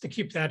want us to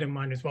keep that in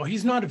mind as well.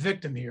 He's not a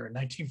victim here in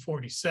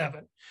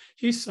 1947.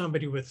 He's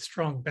somebody with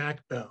strong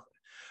backbone,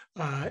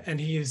 and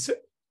he is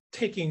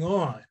taking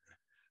on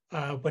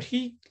what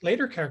he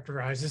later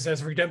characterizes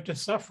as redemptive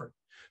suffering,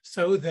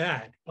 so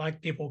that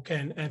Black people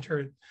can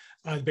enter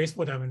the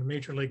baseball diamond in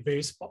Major League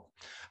Baseball.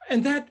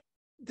 And that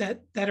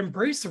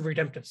embrace of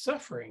redemptive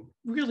suffering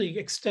really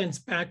extends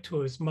back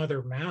to his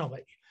mother,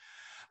 Mallie.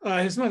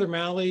 His mother,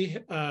 Mallie,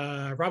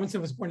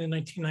 Robinson was born in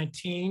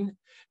 1919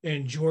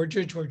 in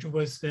Georgia. Georgia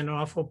was an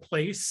awful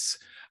place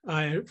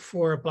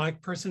for a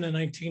Black person in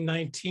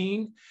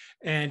 1919.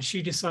 And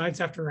she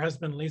decides, after her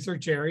husband leaves her,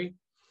 Jerry,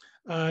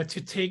 to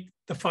take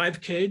the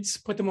 5 kids,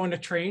 put them on a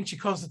train. She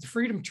calls it the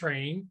Freedom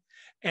Train,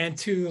 and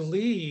to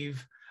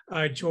leave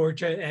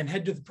Georgia and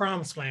head to the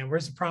Promised Land.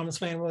 Where's the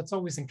Promised Land? Well, it's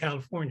always in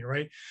California,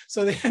 right?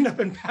 So they end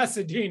up in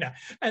Pasadena,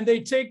 and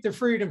they take the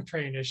Freedom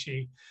Train, as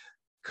she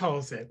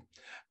calls it.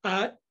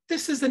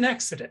 This is an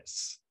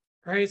exodus,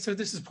 right? So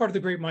this is part of the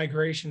Great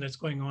Migration that's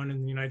going on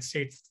in the United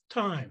States at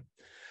the time.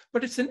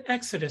 But it's an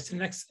exodus,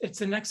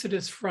 it's an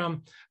exodus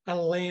from a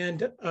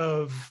land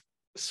of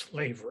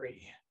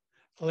slavery,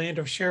 a land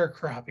of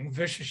sharecropping,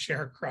 vicious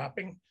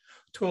sharecropping,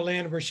 to a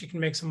land where she can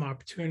make some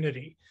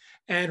opportunity.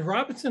 And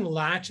Robinson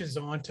latches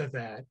onto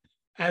that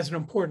as an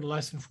important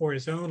lesson for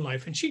his own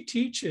life. And she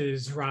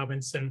teaches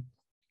Robinson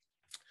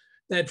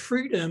that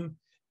freedom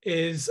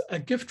is a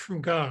gift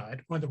from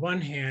God on the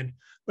one hand,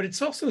 but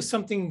it's also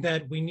something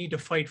that we need to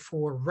fight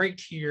for right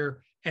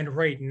here and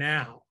right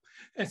now.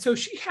 And so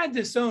she had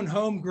this own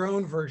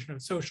homegrown version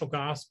of social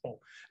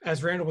gospel,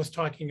 as Randall was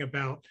talking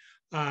about,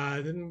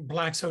 the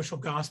Black social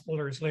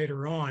gospelers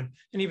later on,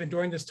 and even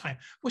during this time.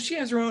 Well, she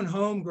has her own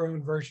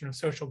homegrown version of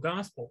social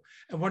gospel.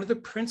 And one of the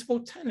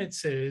principal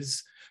tenets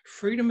is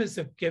freedom is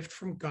a gift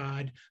from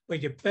God,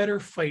 but you better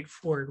fight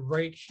for it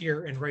right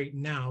here and right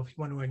now if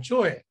you want to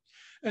enjoy it.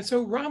 And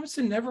so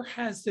Robinson never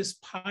has this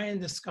pie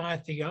in the sky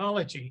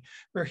theology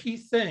where he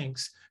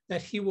thinks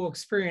that he will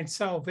experience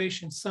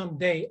salvation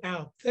someday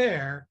out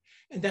there,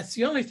 and that's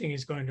the only thing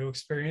he's going to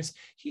experience.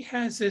 He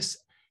has this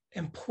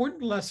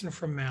important lesson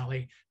from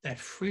Mallie that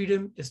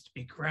freedom is to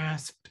be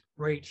grasped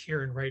right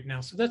here and right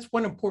now. So that's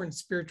one important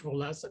spiritual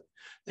lesson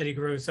that he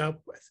grows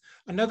up with.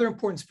 Another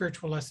important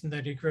spiritual lesson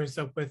that he grows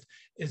up with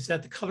is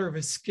that the color of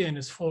his skin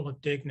is full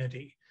of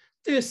dignity.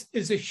 This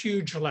is a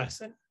huge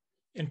lesson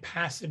in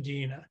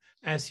Pasadena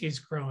as he's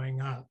growing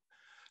up.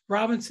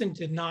 Robinson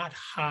did not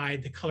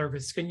hide the color of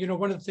his skin. You know,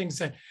 one of the things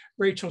that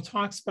Rachel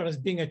talks about is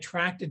being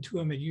attracted to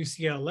him at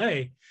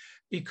UCLA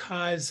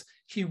because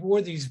he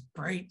wore these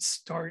bright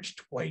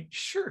starched white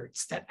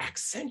shirts that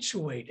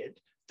accentuated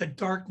the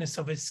darkness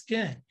of his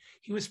skin.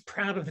 He was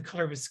proud of the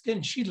color of his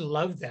skin. She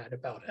loved that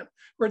about him.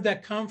 Where'd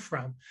that come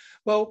from?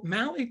 Well,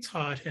 Mallie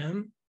taught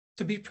him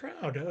to be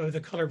proud of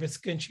the color of his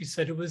skin. She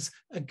said it was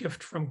a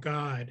gift from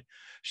God.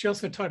 She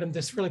also taught him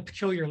this really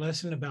peculiar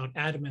lesson about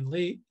Adam and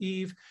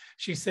Eve.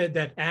 She said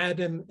that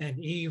Adam and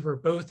Eve were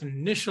both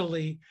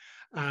initially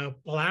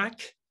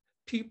Black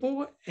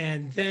people,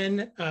 and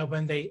then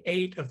when they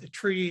ate of the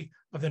tree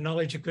of the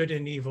knowledge of good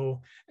and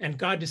evil, and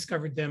God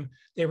discovered them,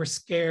 they were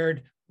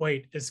scared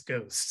white as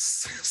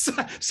ghosts.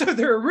 So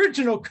their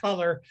original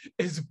color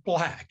is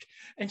black.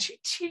 And she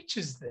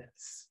teaches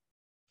this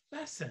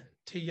lesson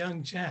to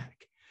young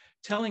Jack,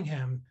 telling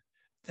him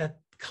that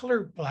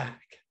color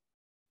black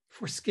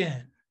for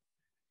skin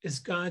is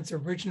God's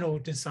original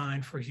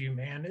design for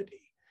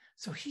humanity.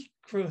 So he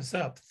grows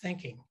up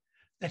thinking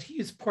that he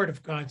is part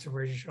of God's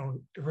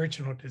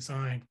original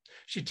design.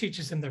 She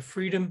teaches him that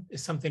freedom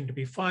is something to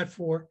be fought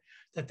for,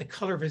 that the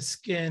color of his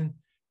skin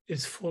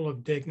is full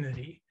of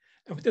dignity.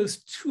 And with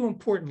those 2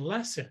 important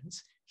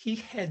lessons, he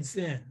heads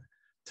in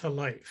to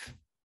life.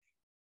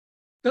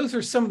 Those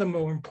are some of the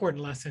more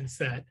important lessons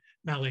that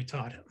Mallie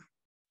taught him.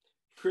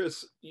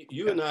 Chris,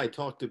 you and I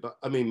talked about,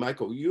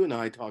 Michael, you and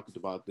I talked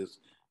about this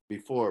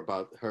before,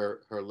 about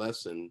her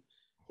lesson.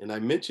 And I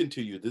mentioned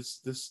to you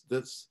this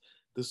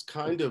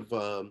kind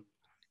of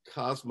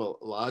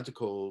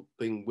cosmological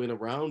thing went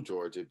around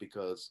Georgia,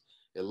 because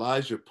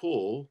Elijah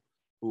Poole,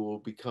 who will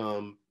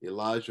become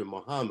Elijah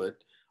Muhammad,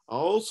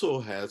 also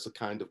has a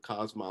kind of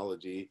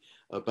cosmology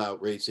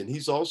about race. And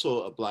he's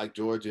also a Black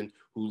Georgian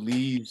who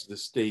leaves the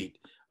state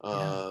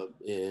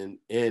and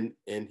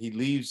he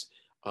leaves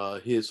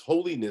his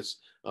holiness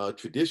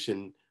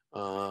tradition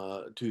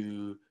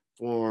to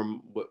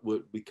form what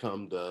would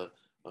become the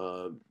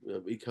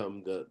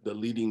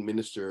leading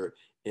minister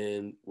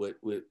in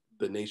with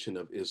the Nation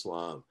of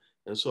Islam.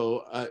 And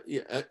so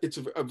it's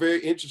a very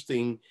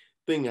interesting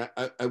thing.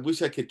 I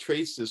wish I could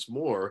trace this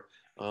more,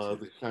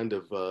 the kind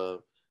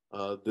of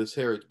this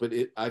heritage, but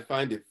I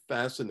find it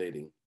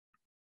fascinating.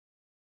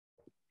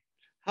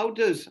 How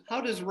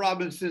does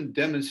Robinson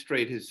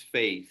demonstrate his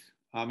faith?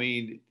 I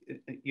mean,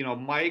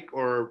 Mike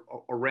or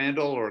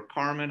Randall or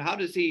Carmen, how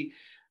does he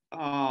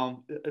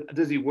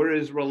wear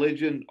his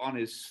religion on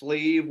his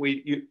sleeve?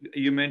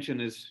 You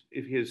mentioned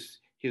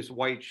his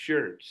white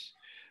shirts,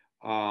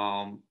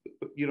 but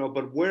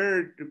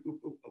where?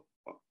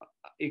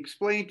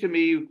 Explain to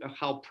me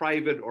how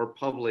private or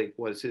public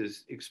was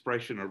his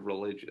expression of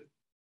religion.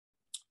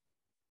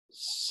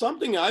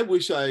 Something I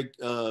wish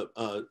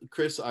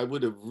Chris, I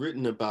would have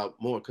written about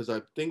more, because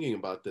I'm thinking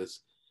about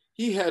this.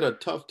 He had a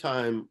tough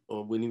time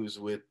when he was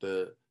with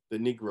the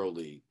Negro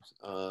Leagues,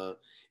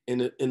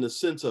 in the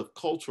sense of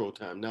cultural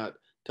time, not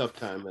tough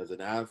time as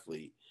an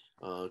athlete.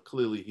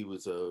 Clearly, he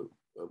was a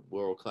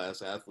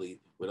world-class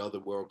athlete with other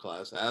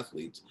world-class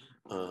athletes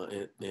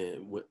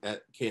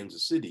at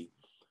Kansas City.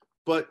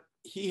 But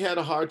he had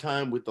a hard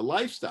time with the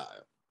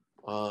lifestyle,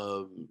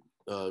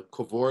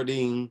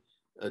 cavorting,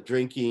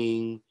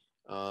 drinking,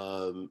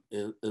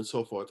 and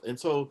so forth. And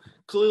so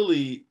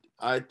clearly,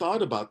 I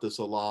thought about this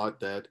a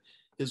lot, that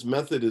his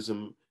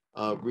Methodism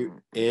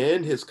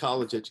and his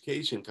college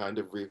education kind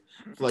of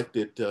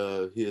reflected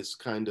his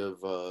kind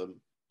of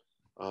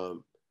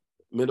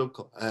middle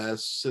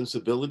class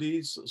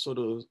sensibilities, so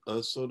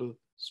to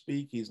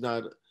speak.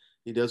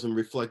 He doesn't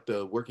reflect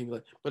the working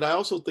life. But I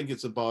also think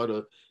it's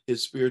about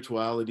his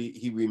spirituality.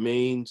 He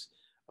remains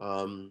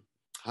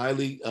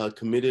highly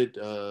committed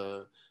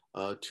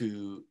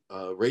to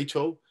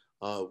Rachel,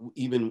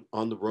 even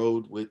on the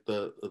road with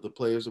the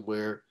players,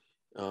 where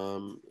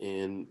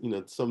and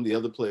some of the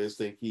other players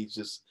think he's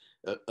just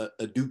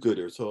a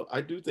do-gooder. So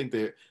I do think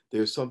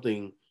there's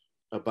something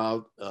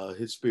about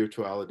his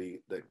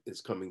spirituality that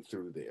is coming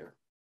through there.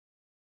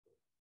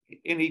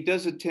 And he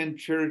does attend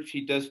church.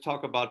 He does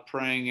talk about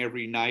praying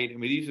every night. I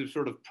mean, these are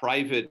sort of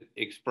private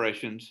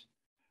expressions.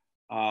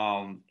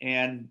 And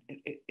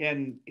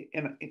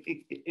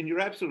you're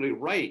absolutely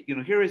right.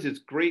 Here is this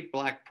great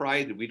Black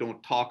pride that we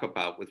don't talk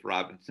about with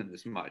Robinson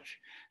as much.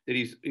 That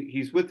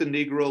he's with the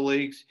Negro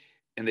Leagues,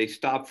 and they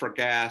stop for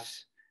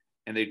gas,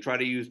 and they try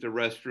to use the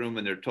restroom,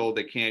 and they're told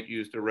they can't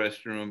use the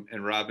restroom.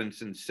 And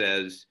Robinson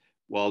says,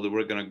 well,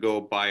 we're going to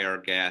go buy our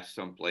gas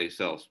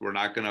someplace else. We're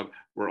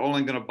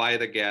only going to buy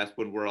the gas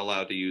when we're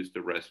allowed to use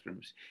the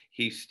restrooms.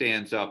 He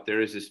stands up.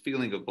 There is this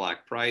feeling of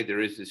Black pride.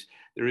 There is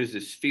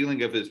this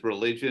feeling of his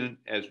religion,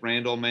 as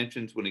Randall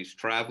mentions, when he's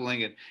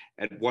traveling. And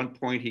at one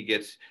point he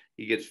gets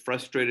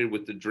frustrated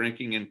with the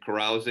drinking and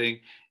carousing,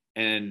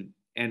 and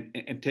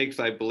takes,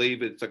 I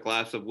believe it's a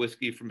glass of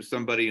whiskey from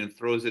somebody, and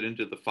throws it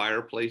into the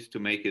fireplace to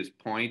make his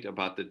point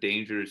about the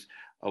dangers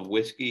of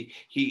whiskey.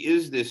 He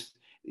is this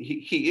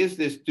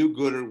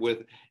do-gooder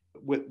with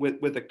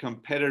a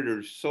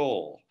competitor's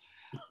soul.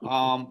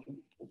 How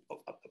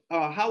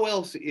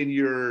else in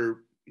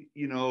your,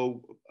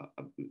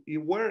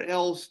 where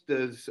else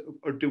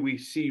do we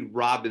see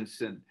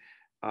Robinson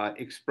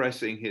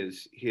expressing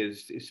his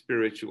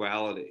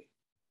spirituality?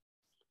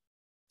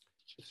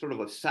 Sort of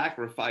a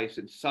sacrifice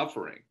and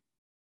suffering.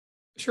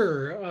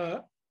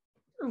 Sure.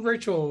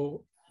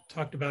 Rachel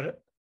talked about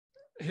it,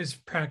 his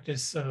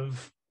practice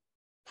of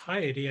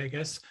piety, I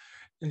guess,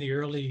 in the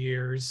early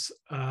years.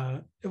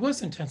 It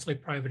was intensely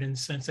private in the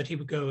sense that he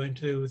would go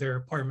into their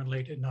apartment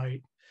late at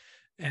night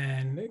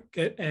and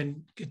get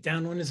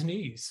down on his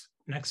knees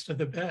next to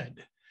the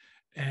bed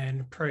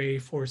and pray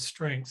for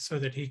strength so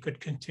that he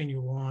could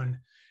continue on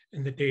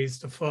in the days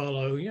to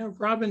follow.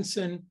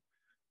 Robinson,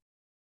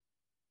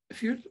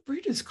 if you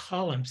read his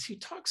columns, he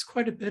talks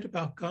quite a bit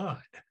about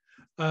God,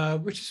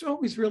 which is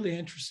always really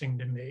interesting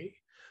to me.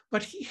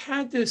 But he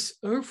had this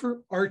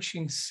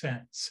overarching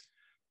sense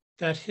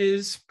that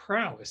his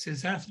prowess,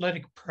 his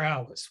athletic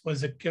prowess,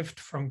 was a gift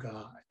from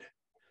God.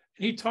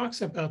 And he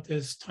talks about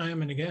this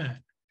time and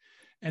again,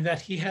 and that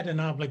he had an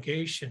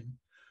obligation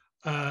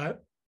to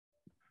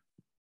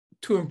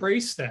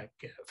embrace that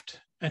gift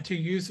and to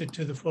use it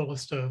to the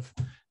fullest of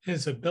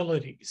his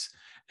abilities.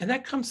 And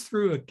that comes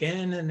through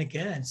again and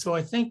again. So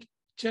I think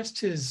just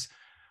his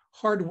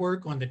hard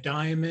work on the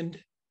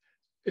diamond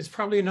is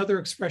probably another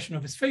expression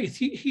of his faith.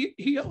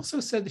 He also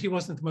said that he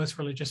wasn't the most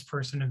religious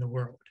person in the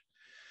world.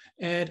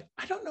 And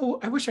I don't know,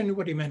 I wish I knew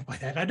what he meant by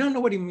that. I don't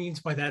know what he means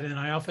by that. And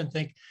I often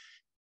think,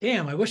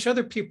 damn, I wish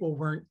other people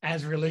weren't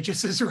as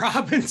religious as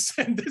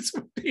Robinson. This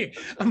would be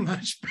a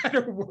much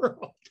better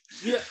world.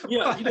 Yeah.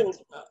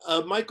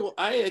 But, Michael,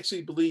 I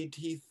actually believed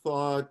he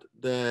thought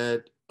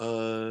that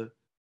the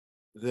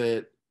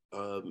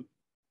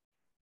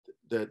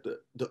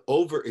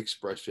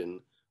overexpression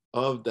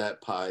of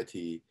that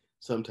piety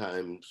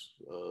sometimes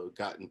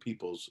got in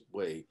people's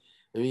way.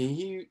 I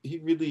mean, he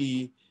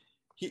really,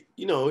 he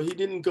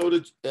didn't go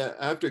to,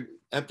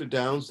 after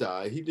Downs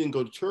died, he didn't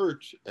go to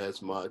church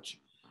as much,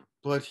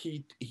 but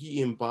he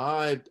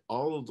imbibed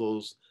all of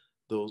those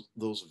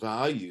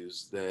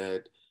values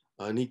that,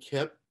 and he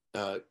kept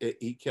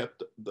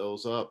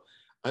those up.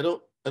 I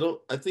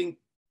think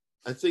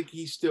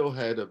he still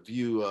had a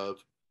view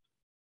of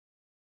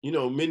you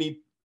know,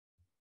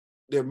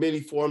 there are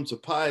many forms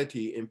of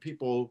piety, and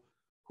people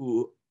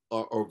who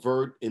are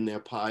overt in their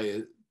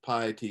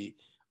piety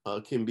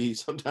can be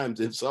sometimes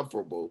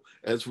insufferable,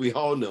 as we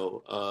all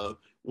know,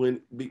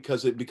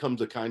 because it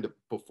becomes a kind of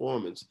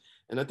performance.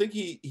 And I think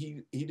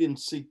he didn't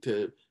seek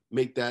to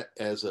make that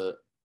as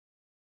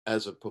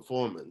a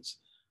performance.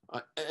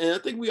 And I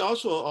think we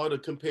also ought to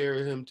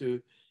compare him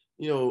to,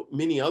 you know,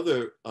 many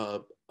other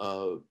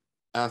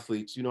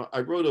athletes. You know, I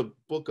wrote a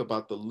book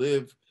about the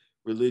lived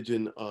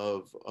religion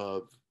of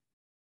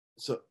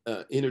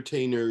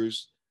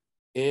entertainers,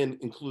 and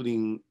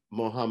including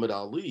Muhammad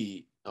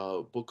Ali,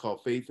 a book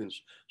called Faith and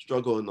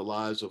Struggle in the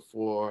Lives of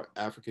 4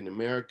 African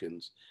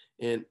Americans.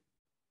 And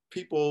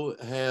people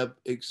have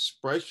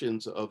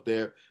expressions of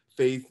their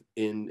faith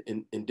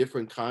in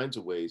different kinds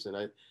of ways. And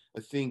I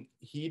think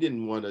he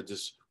didn't want to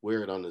just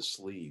wear it on his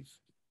sleeve.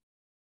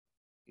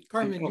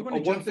 Carmen, you want to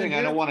one jump thing in here?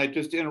 I don't want to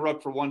just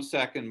interrupt for 1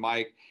 second,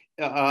 Mike.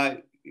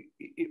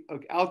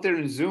 Out there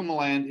in Zoom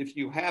land, if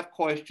you have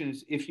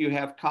questions, if you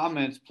have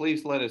comments,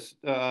 please let us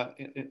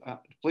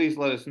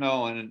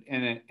know.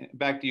 And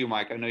back to you,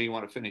 Mike. I know you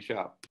want to finish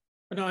up.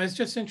 No, I was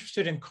just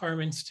interested in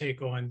Carmen's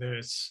take on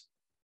this.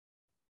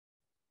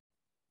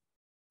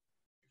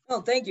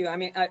 Well, thank you. I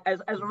mean, as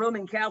a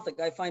Roman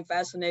Catholic, I find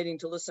fascinating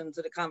to listen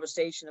to the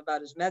conversation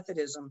about his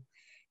Methodism.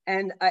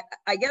 And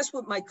I guess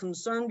what my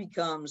concern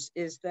becomes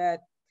is that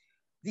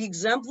the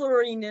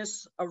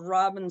exemplariness of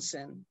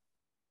Robinson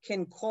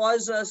can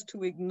cause us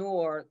to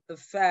ignore the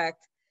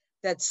fact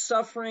that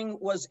suffering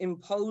was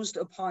imposed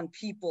upon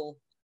people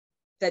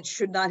that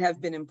should not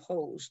have been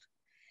imposed.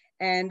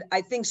 And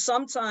I think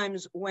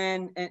sometimes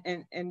when,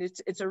 and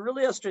it's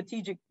really a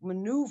strategic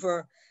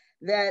maneuver,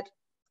 that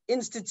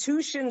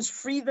institutions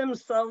free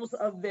themselves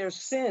of their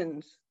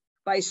sins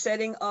by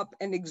setting up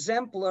an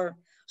exemplar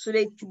so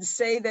they can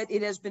say that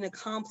it has been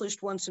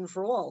accomplished once and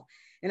for all.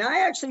 And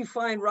I actually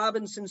find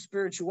Robinson's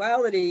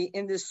spirituality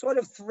in this sort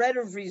of thread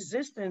of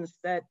resistance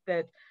that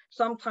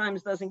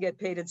sometimes doesn't get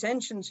paid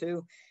attention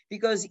to,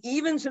 because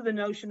even to the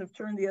notion of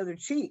turn the other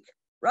cheek,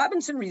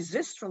 Robinson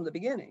resists from the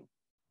beginning.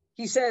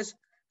 He says,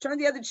 turn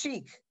the other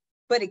cheek,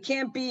 but it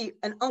can't be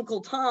an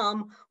Uncle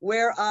Tom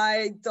where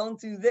I don't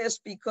do this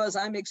because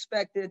I'm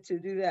expected to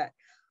do that.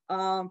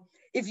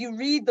 If you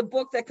read the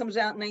book that comes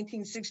out in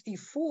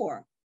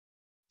 1964,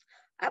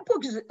 that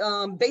book is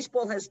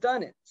Baseball Has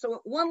Done It. So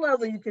at one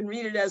level, you can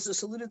read it as a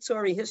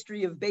salutatory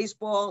history of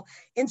baseball,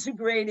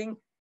 integrating,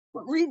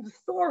 but read the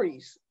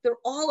stories. They're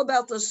all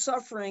about the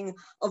suffering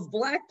of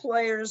Black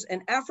players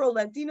and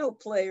Afro-Latino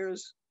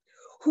players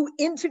who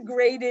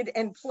integrated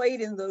and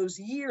played in those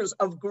years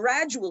of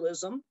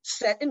gradualism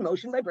set in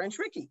motion by Branch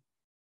Rickey.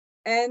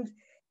 And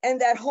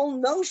that whole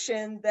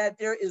notion that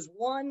there is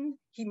one,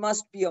 he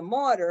must be a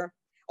martyr,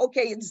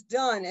 okay, it's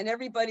done, and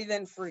everybody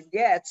then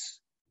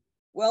forgets.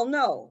 Well,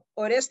 no,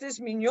 Orestes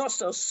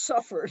Miñoso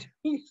suffered.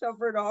 He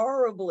suffered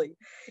horribly,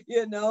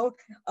 you know.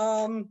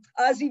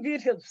 Ozzie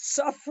Virgil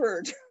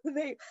suffered.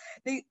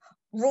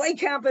 Roy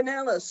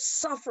Campanella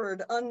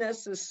suffered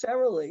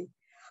unnecessarily.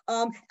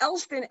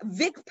 Elston,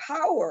 Vic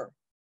Power,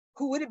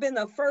 who would have been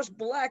the first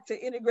Black to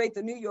integrate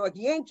the New York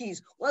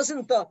Yankees,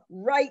 wasn't the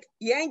right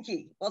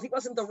Yankee. Well, he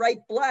wasn't the right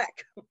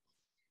Black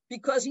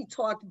because he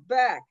talked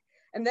back.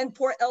 And then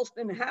poor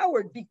Elston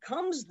Howard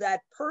becomes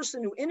that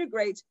person who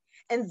integrates,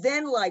 and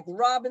then, like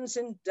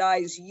Robinson,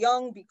 dies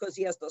young because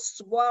he has to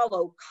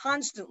swallow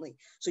constantly.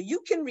 So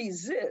you can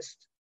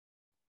resist,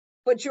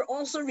 but you're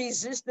also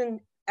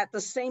resistant at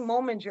the same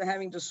moment you're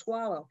having to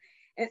swallow.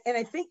 And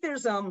I think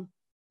there's a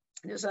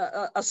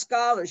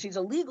scholar, she's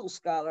a legal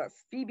scholar,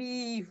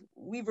 Phoebe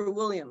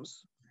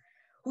Weaver-Williams,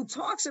 who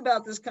talks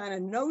about this kind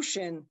of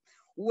notion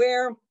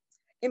where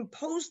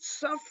imposed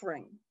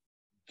suffering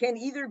can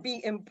either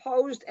be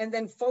imposed and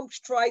then folks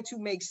try to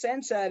make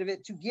sense out of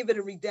it to give it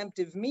a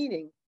redemptive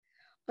meaning,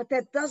 but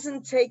that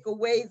doesn't take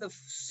away the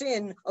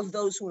sin of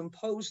those who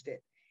imposed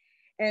it.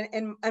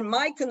 And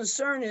my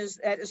concern is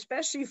that,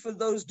 especially for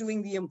those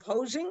doing the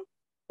imposing,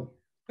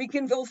 we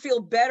can go feel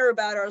better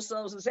about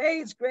ourselves and say, hey,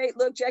 it's great.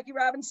 Look, Jackie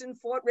Robinson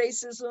fought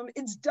racism.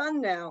 It's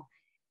done now.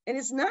 And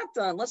it's not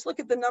done. Let's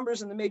look at the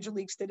numbers in the major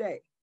leagues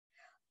today.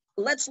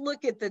 Let's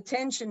look at the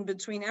tension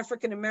between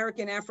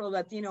African-American,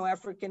 Afro-Latino,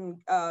 African,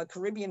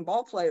 Caribbean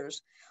ball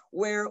players,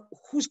 where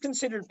who's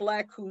considered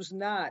Black, who's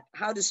not.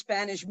 How does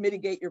Spanish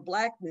mitigate your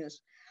Blackness?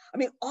 I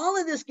mean, all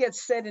of this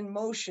gets set in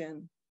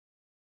motion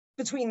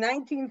between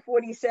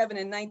 1947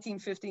 and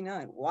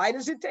 1959. Why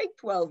does it take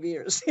 12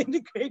 years to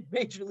integrate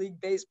Major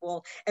League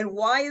Baseball? And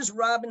why is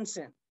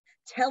Robinson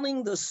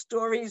telling the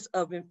stories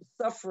of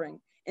suffering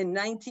in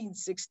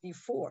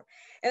 1964?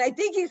 And I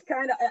think he's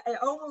kind of,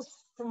 almost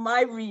from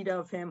my read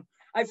of him,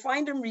 I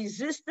find him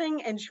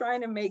resisting and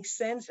trying to make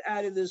sense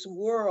out of this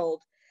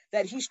world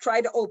that he's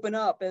tried to open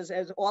up,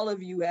 as all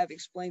of you have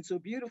explained so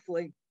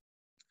beautifully,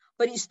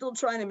 but he's still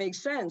trying to make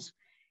sense.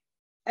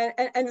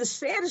 And the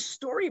saddest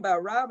story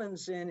about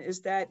Robinson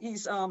is that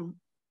he's, I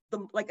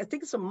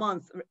think it's a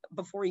month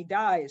before he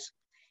dies,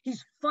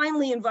 he's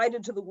finally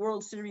invited to the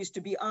World Series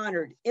to be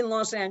honored in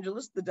Los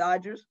Angeles, the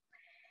Dodgers.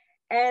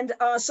 And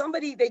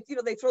somebody, they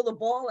throw the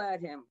ball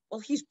at him. Well,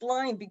 he's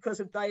blind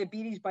because of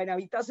diabetes by now.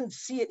 He doesn't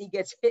see it. He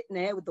gets hit in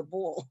the head with the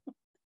ball.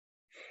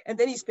 And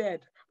then he's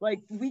dead, like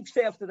weeks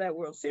after that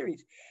World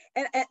Series.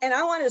 And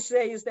I want to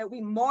say is that we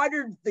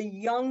martyred the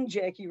young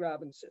Jackie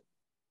Robinson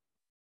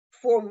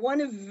for one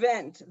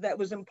event that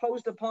was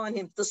imposed upon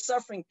him, the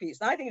suffering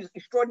piece. And I think he's an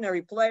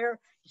extraordinary player,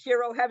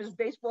 hero, have his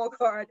baseball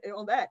card and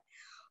all that.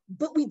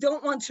 But we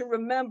don't want to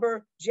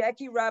remember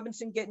Jackie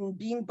Robinson getting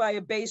beamed by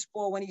a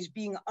baseball when he's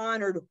being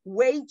honored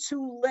way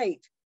too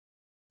late,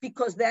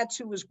 because that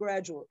too was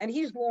gradual. And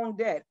he's long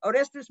dead.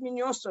 Orestes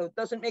Miñoso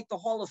doesn't make the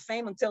Hall of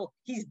Fame until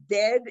he's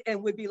dead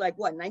and would be like,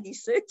 what,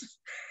 96?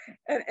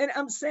 And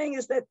I'm saying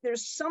is that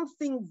there's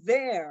something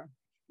there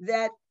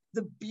that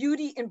the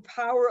beauty and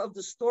power of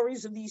the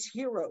stories of these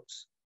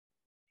heroes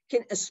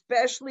can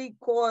especially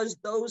cause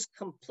those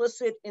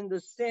complicit in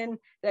the sin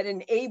that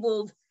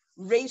enabled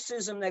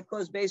racism that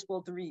caused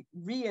baseball to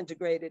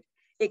reintegrate it.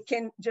 It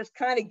can just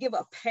kind of give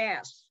a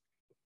pass.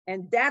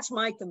 And that's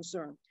my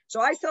concern.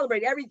 So I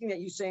celebrate everything that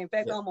you say. In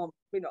fact, I'm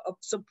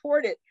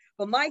support it.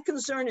 But my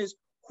concern is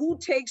who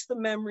takes the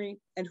memory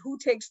and who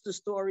takes the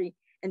story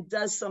and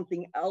does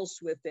something else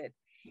with it.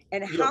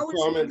 And how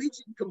is Carmen,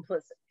 religion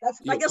complicit?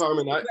 That's I guess.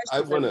 Carmen,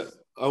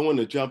 I want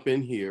to jump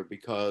in here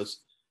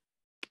because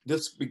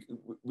this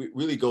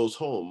really goes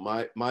home.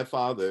 My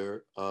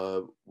father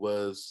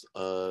was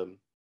an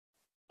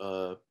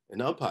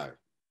umpire,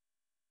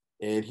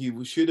 and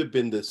he should have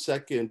been the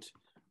second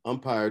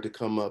umpire to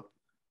come up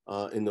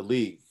in the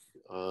league.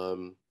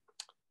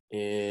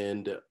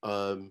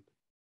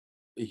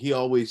 He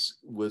always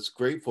was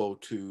grateful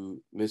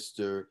to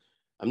Mr.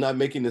 I'm not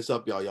making this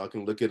up, y'all. Y'all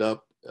can look it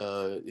up.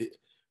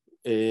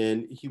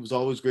 And he was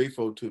always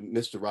grateful to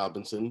Mr.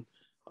 Robinson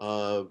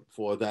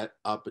for that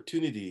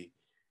opportunity.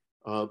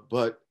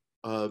 But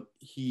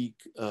he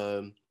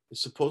is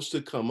supposed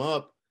to come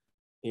up,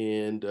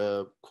 and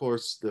of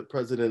course, the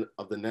president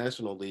of the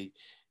National League,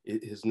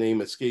 his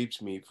name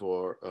escapes me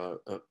for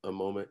a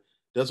moment,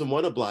 doesn't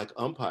want a Black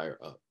umpire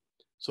up.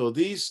 So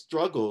these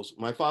struggles,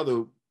 my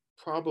father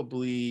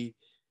probably,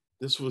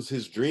 this was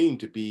his dream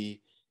to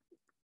be,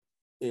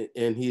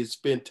 and he had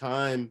spent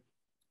time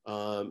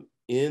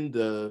in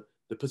the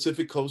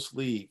Pacific Coast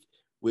League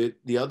with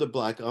the other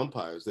Black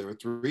umpires. There were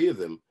 3 of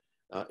them.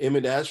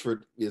 Emmett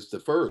Ashford is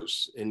the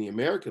first in the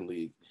American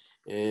League.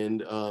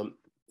 And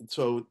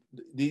so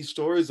these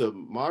stories of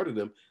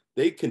martyrdom,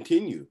 they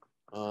continue.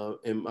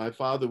 And my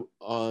father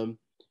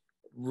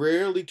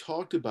rarely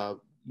talked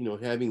about,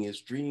 having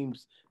his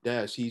dreams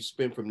dashed. He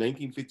spent from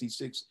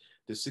 1956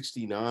 to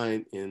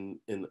 69 in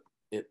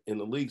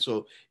the league.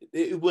 So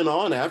it went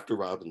on after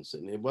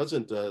Robinson. It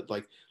wasn't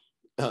like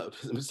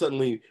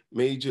suddenly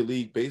Major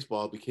League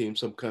Baseball became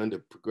some kind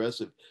of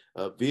progressive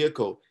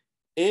vehicle.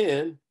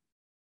 And,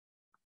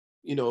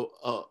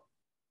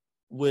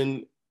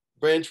 when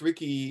Branch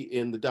Rickey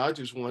and the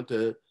Dodgers want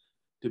to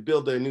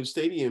build their new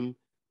stadium,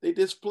 they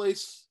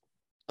displaced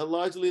a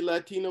largely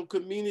Latino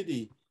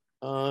community.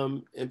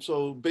 And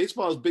so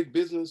baseball is big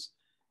business,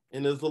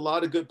 and there's a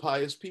lot of good,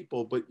 pious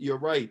people, but you're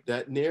right,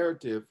 that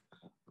narrative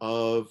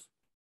of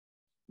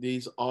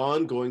these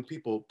ongoing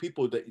people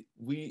that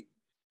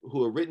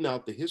who are written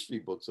out the history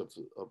books of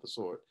a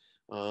sort,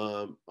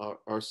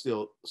 are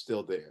still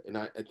there. And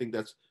I think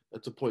that's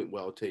a point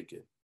well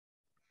taken.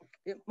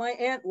 My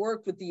aunt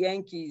worked with the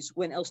Yankees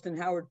when Elston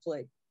Howard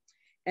played.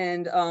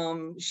 And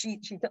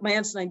my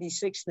aunt's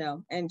 96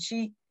 now, and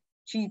she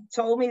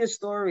told me the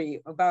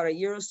story about a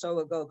year or so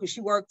ago, because she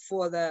worked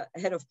for the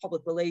head of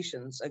public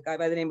relations, a guy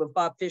by the name of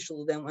Bob Fischel,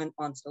 who then went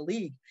on to the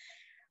league,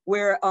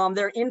 where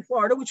they're in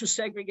Florida, which was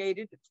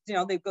segregated.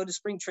 They go to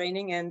spring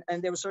training, and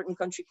there were certain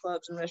country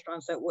clubs and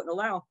restaurants that wouldn't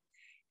allow.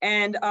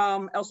 And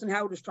Elston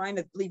Howard was trying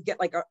to get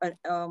like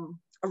a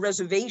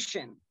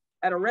reservation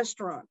at a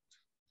restaurant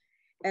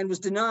and was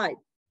denied.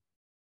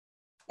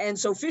 And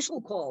so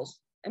Fischel calls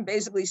and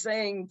basically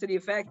saying to the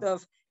effect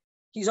of,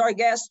 he's our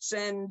guest,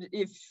 and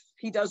if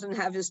he doesn't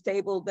have his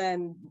table,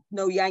 then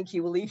no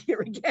Yankee will eat here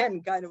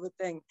again, kind of a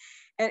thing.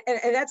 And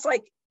that's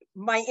like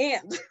my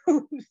aunt,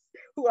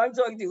 who I'm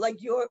talking to,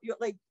 like your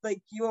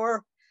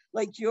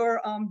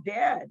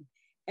dad.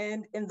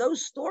 And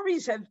those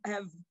stories have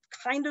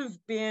kind of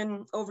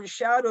been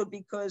overshadowed,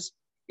 because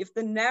if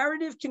the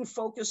narrative can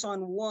focus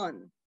on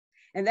one,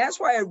 and that's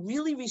why I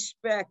really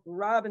respect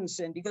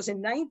Robinson, because in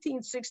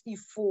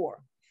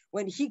 1964,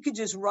 when he could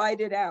just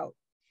write it out,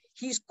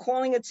 he's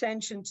calling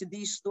attention to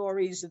these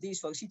stories of these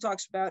folks. He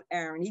talks about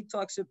Aaron, he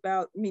talks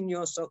about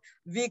Miñoso,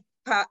 Vic,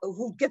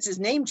 who gets his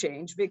name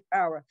changed, Vic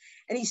Power,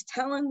 and he's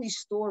telling these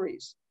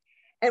stories.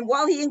 And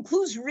while he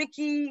includes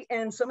Rickey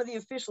and some of the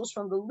officials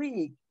from the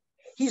league,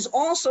 he's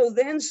also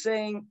then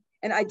saying,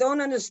 and I don't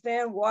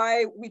understand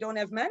why we don't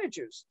have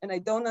managers, and I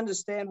don't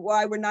understand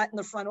why we're not in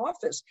the front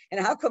office,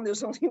 and how come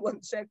there's only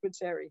one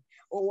secretary,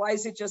 or why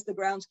is it just the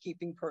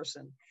groundskeeping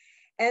person?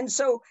 And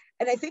so,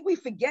 and I think we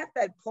forget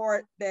that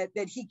part that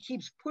he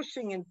keeps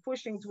pushing and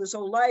pushing through his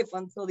whole life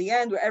until the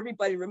end, where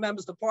everybody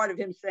remembers the part of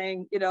him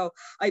saying, you know,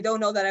 I don't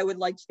know that I would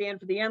like stand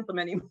for the anthem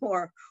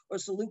anymore or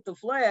salute the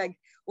flag.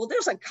 Well,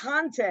 there's a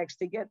context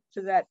to get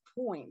to that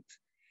point.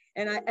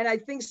 And I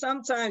think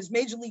sometimes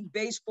Major League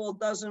Baseball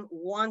doesn't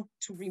want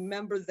to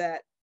remember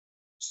that.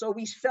 So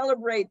we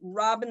celebrate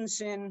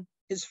Robinson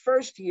his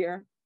first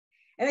year.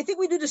 And I think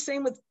we do the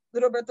same with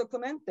Roberto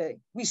Clemente.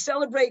 We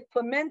celebrate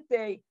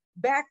Clemente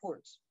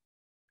backwards.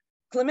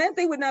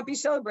 Clemente would not be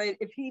celebrated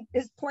if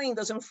his plane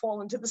doesn't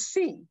fall into the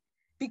sea,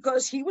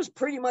 because he was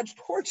pretty much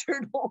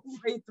tortured all the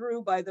way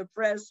through by the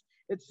press,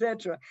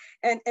 etc.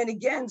 And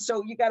again,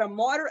 so you got a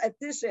martyr at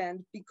this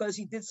end because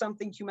he did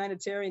something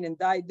humanitarian and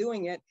died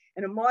doing it,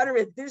 and a martyr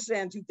at this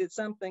end who did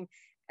something.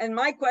 And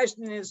my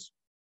question is,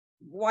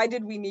 why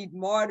did we need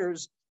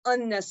martyrs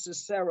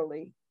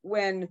unnecessarily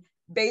when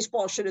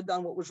baseball should have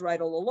done what was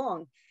right all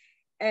along?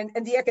 And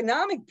the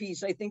economic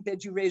piece, I think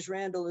that you raised,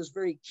 Randall, is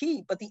very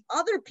key. But the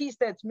other piece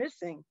that's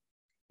missing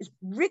is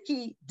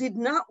Rickey did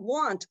not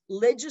want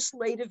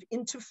legislative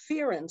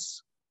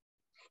interference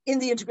in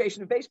the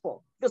integration of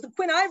baseball, because the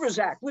Quinn-Ivers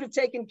Act would have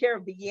taken care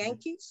of the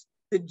Yankees,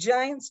 the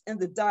Giants, and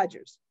the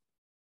Dodgers.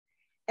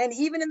 And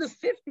even in the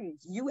 50s,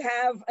 you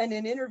have in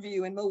an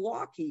interview in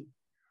Milwaukee,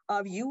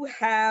 you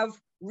have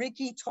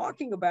Rickey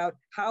talking about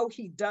how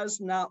he does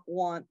not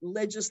want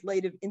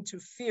legislative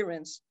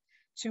interference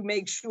to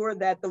make sure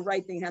that the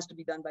right thing has to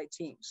be done by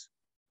teams.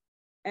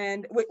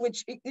 And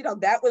which, you know,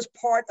 that was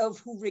part of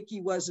who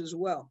Rickey was as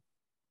well.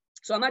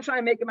 So I'm not trying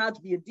to make him out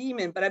to be a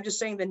demon, but I'm just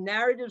saying the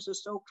narratives are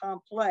so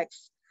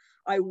complex.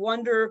 I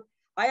wonder,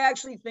 I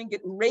actually think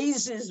it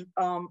raises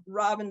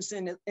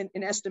Robinson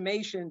in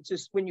estimation,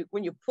 just when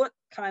you put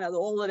kind of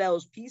all of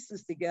those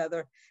pieces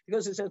together,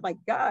 because it says, my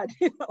God,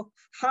 you know,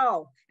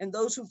 how? And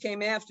those who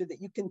came after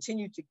that, you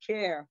continue to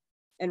care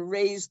and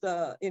raise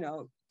the, you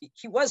know,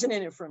 he wasn't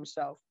in it for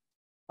himself.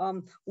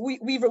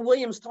 Weaver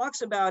Williams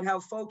talks about how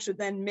folks are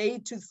then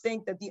made to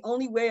think that the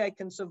only way I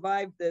can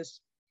survive this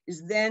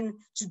is then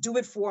to do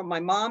it for my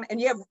mom. And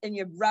you have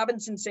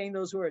Robinson saying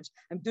those words.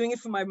 I'm doing it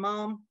for my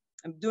mom.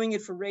 I'm doing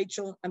it for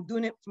Rachel. I'm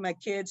doing it for my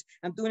kids.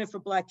 I'm doing it for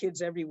Black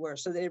kids everywhere,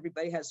 so that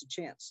everybody has a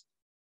chance.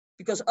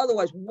 Because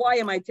otherwise, why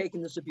am I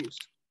taking this abuse?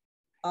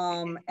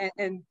 And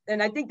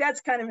I think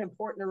that's kind of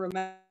important to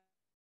remember.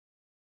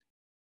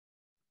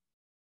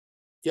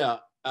 Yeah,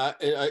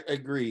 I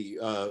agree,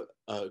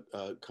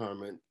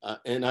 Carmen.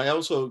 And I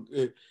also,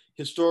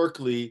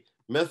 historically,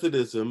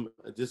 Methodism,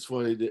 I just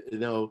wanted to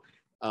know,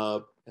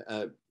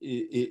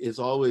 is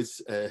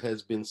always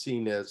has been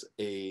seen as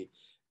a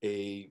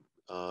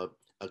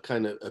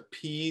kind of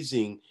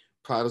appeasing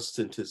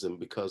Protestantism,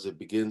 because it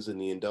begins in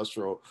the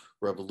Industrial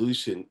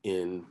Revolution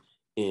in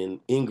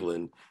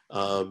England,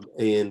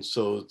 and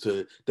so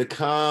to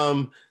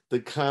calm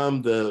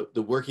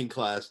the working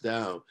class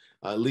down.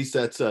 At least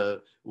that's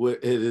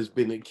what it has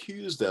been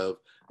accused of.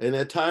 And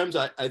at times,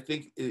 I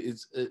think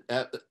it's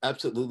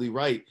absolutely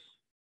right.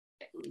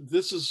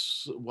 This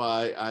is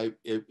why I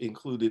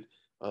included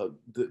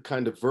the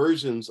kind of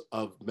versions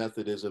of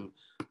Methodism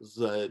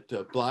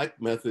that Black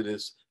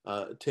Methodists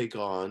take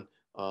on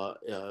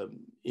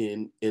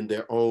in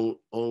their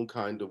own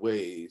kind of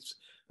ways,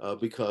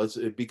 because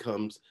it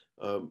becomes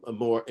a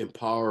more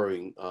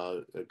empowering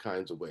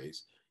kinds of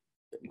ways.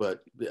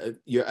 But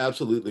you're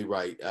absolutely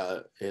right,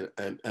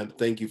 and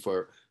thank you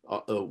for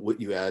what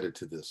you added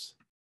to this.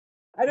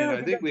 I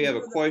think we have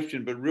a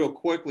question, but real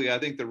quickly, I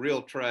think the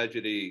real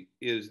tragedy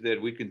is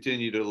that we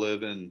continue to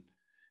live in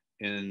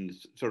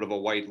sort of a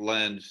white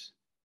lens.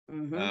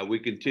 Mm-hmm. We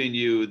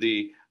continue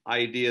the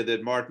idea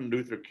that Martin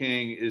Luther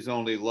King is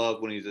only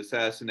loved when he's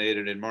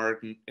assassinated, and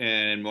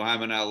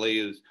Muhammad Ali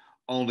is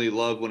only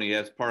loved when he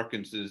has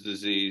Parkinson's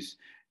disease,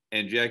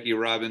 and Jackie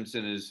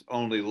Robinson is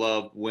only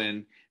loved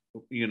when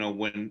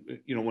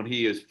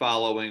he is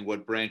following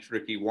what Branch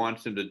Rickey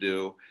wants him to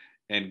do,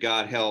 and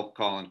God help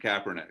Colin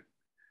Kaepernick.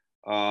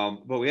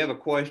 But we have a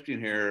question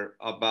here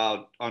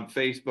on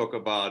Facebook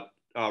about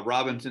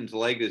Robinson's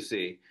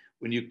legacy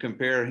when you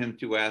compare him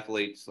to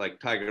athletes like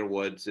Tiger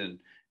Woods and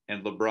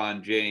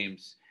LeBron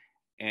James.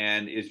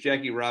 And is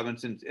Jackie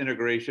Robinson's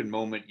integration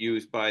moment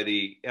used by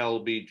the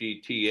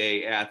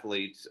LBGTA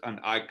athletes an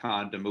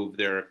icon to move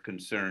their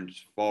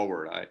concerns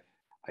forward?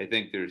 I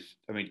think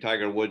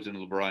Tiger Woods and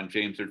LeBron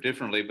James are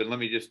differently, but let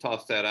me just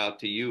toss that out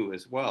to you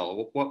as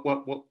well.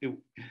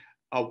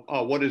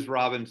 What is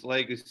Robin's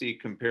legacy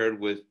compared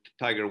with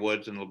Tiger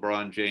Woods and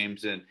LeBron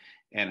James, and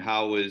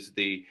how is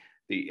the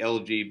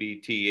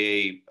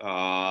LGBTA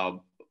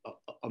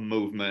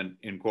movement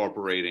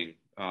incorporating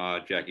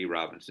Jackie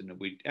Robinson?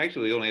 We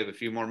actually only have a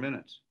few more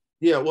minutes.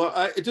 Yeah,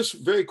 well, just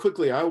very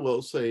quickly, I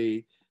will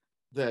say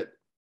that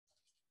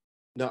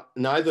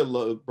neither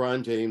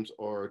LeBron James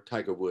or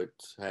Tiger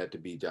Woods had to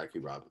be Jackie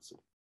Robinson,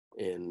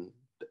 and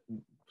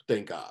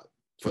thank God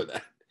for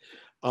that.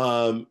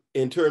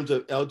 In terms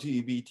of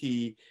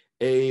LGBTA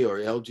or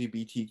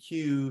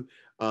LGBTQ,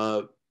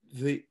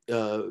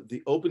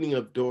 the opening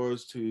of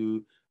doors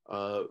to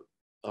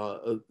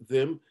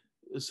them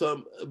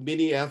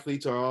many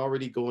athletes are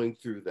already going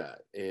through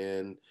that,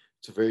 and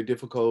it's a very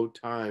difficult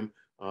time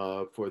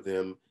for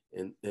them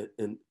in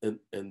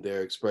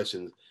their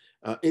expressions.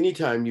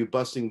 Anytime you're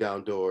busting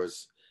down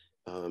doors,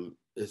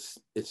 it's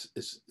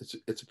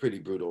a pretty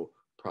brutal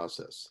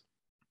process.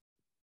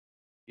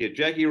 Yeah,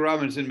 Jackie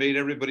Robinson made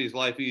everybody's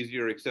life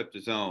easier except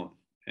his own,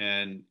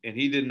 and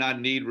he did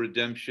not need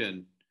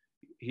redemption.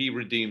 He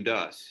redeemed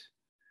us.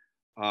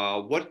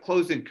 What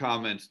closing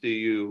comments do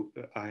you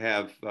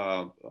have,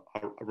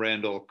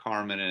 Randall,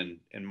 Carmen,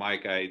 and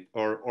Mike?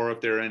 Or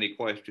if there are any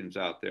questions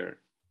out there,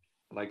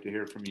 I'd like to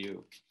hear from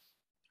you.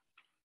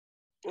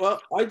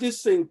 Well, I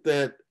just think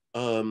that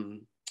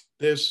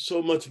there's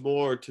so much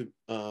more to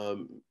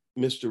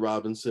Mr.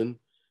 Robinson.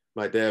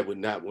 My dad would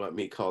not want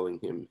me calling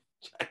him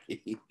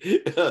Jackie,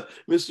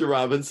 Mr.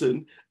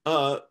 Robinson.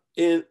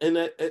 And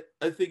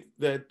I think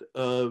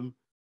that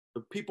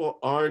people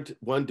aren't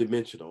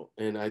one-dimensional,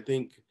 and I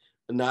think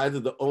neither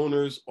the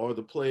owners or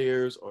the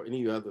players or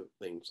any other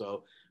thing.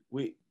 So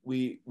we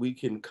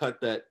can cut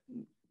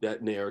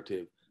that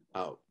narrative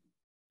out.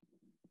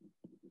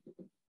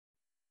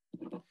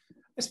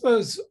 I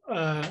suppose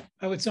I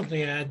would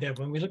simply add that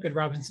when we look at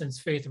Robinson's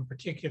faith in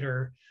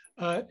particular,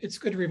 it's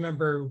good to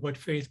remember what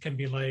faith can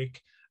be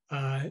like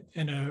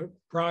in a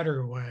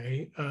broader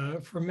way.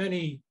 For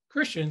many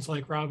Christians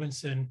like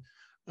Robinson,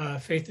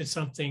 faith is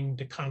something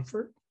to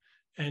comfort.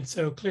 And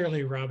so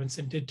clearly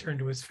Robinson did turn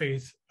to his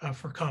faith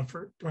for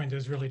comfort during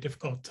those really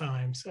difficult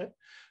times that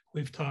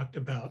we've talked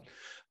about.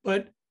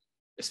 But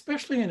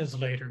especially in his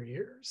later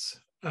years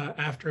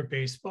after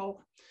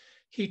baseball,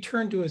 he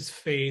turned to his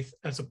faith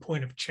as a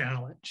point of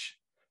challenge.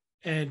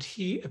 And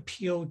he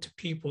appealed to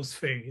people's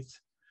faith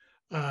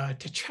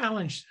to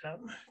challenge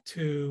them,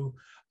 to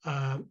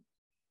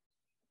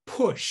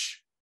push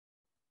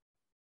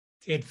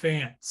the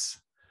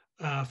advance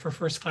for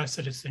first-class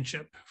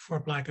citizenship for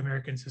Black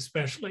Americans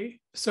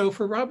especially. So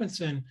for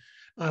Robinson,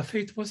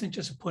 faith wasn't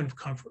just a point of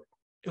comfort.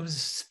 It was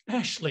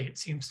especially, it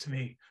seems to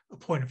me, a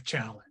point of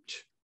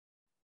challenge.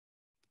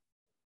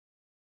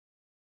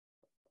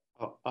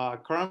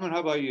 Carmen,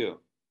 how about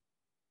you?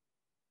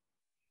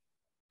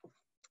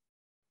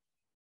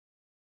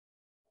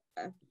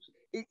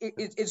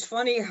 It's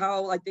funny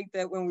how I think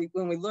that when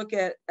we look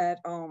at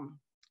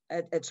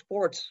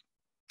sports,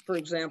 for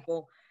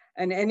example,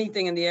 and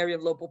anything in the area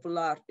of lo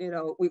popular, you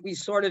know, we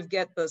sort of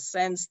get the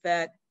sense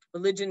that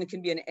religion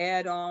can be an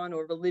add-on,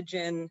 or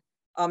religion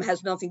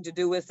has nothing to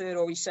do with it,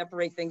 or we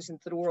separate things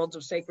into the worlds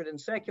of sacred and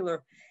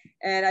secular.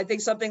 And I think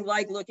something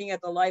like looking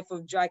at the life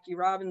of Jackie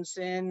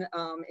Robinson,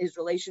 his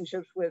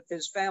relationships with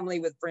his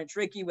family, with Branch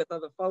Rickey, with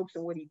other folks,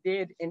 and what he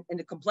did, and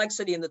the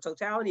complexity and the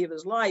totality of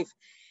his life,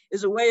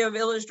 is a way of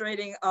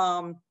illustrating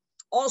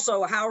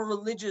also how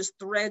religious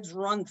threads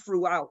run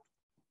throughout.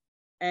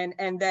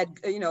 And that,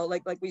 you know,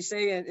 like we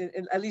say,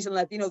 at least in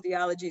Latino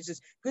theologies,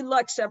 is good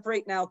luck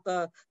separating out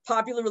the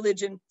popular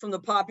religion from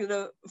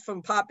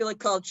popular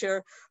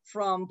culture,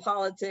 from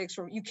politics,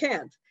 you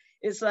can't.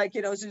 It's like,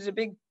 you know, this is a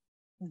big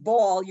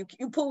ball. You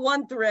pull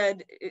one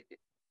thread,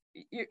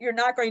 you're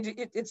not going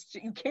to,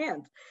 you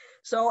can't.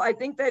 So I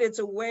think that it's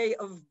a way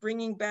of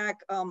bringing back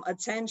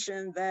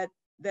attention that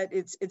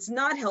it's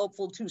not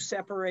helpful to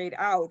separate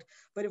out,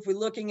 but if we're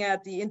looking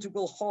at the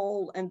integral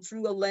whole and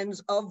through a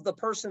lens of the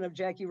person of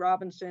Jackie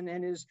Robinson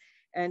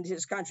and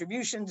his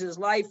contributions, his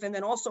life, and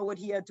then also what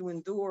he had to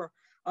endure,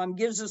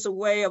 gives us a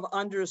way of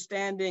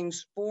understanding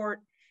sport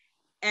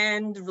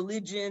and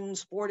religion,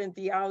 sport and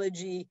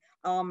theology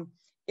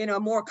in a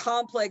more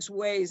complex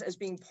ways as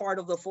being part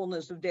of the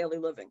fullness of daily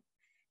living.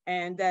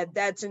 And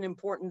that's an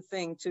important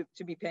thing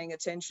to be paying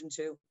attention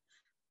to.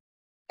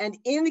 And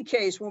in the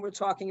case when we're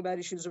talking about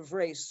issues of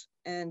race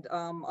and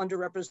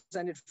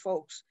underrepresented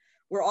folks,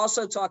 we're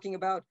also talking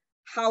about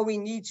how we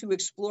need to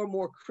explore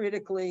more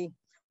critically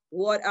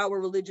what our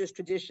religious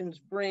traditions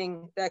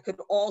bring that could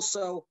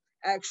also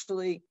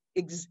actually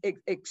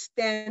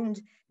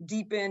extend,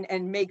 deepen,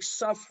 and make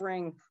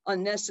suffering,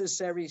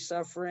 unnecessary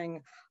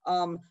suffering,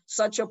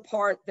 such a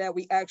part that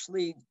we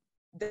actually,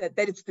 that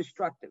it's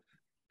destructive,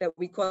 that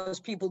we cause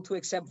people to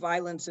accept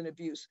violence and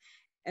abuse.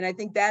 And I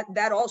think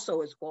that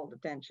also is called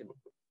attention.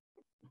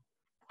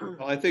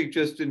 Well, I think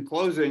just in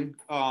closing,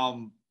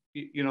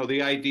 you know,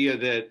 the idea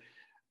that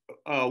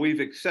we've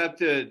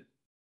accepted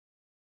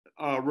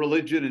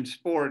religion in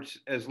sports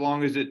as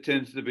long as it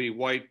tends to be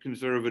white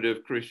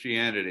conservative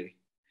Christianity.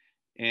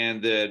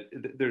 And that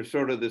there's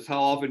sort of this,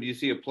 how often do you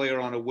see a player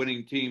on a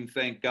winning team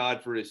thank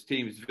God for his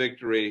team's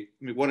victory?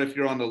 I mean, what if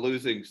you're on the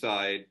losing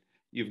side?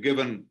 You've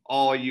given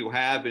all you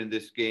have in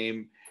this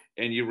game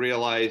and you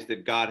realize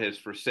that God has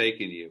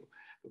forsaken you.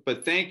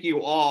 But thank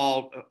you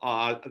all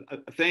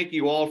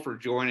for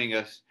joining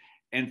us.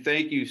 And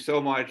thank you so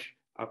much,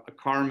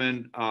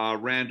 Carmen,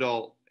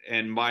 Randall,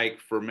 and Mike,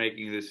 for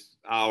making this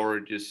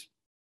hour just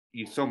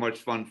so much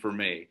fun for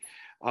me.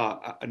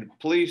 And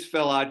please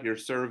fill out your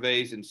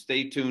surveys and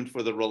stay tuned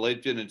for the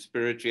Religion and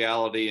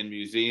Spirituality in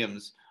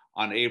Museums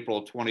on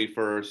April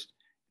 21st.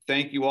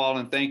 Thank you all,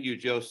 and thank you,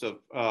 Joseph,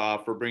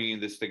 for bringing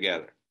this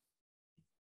together.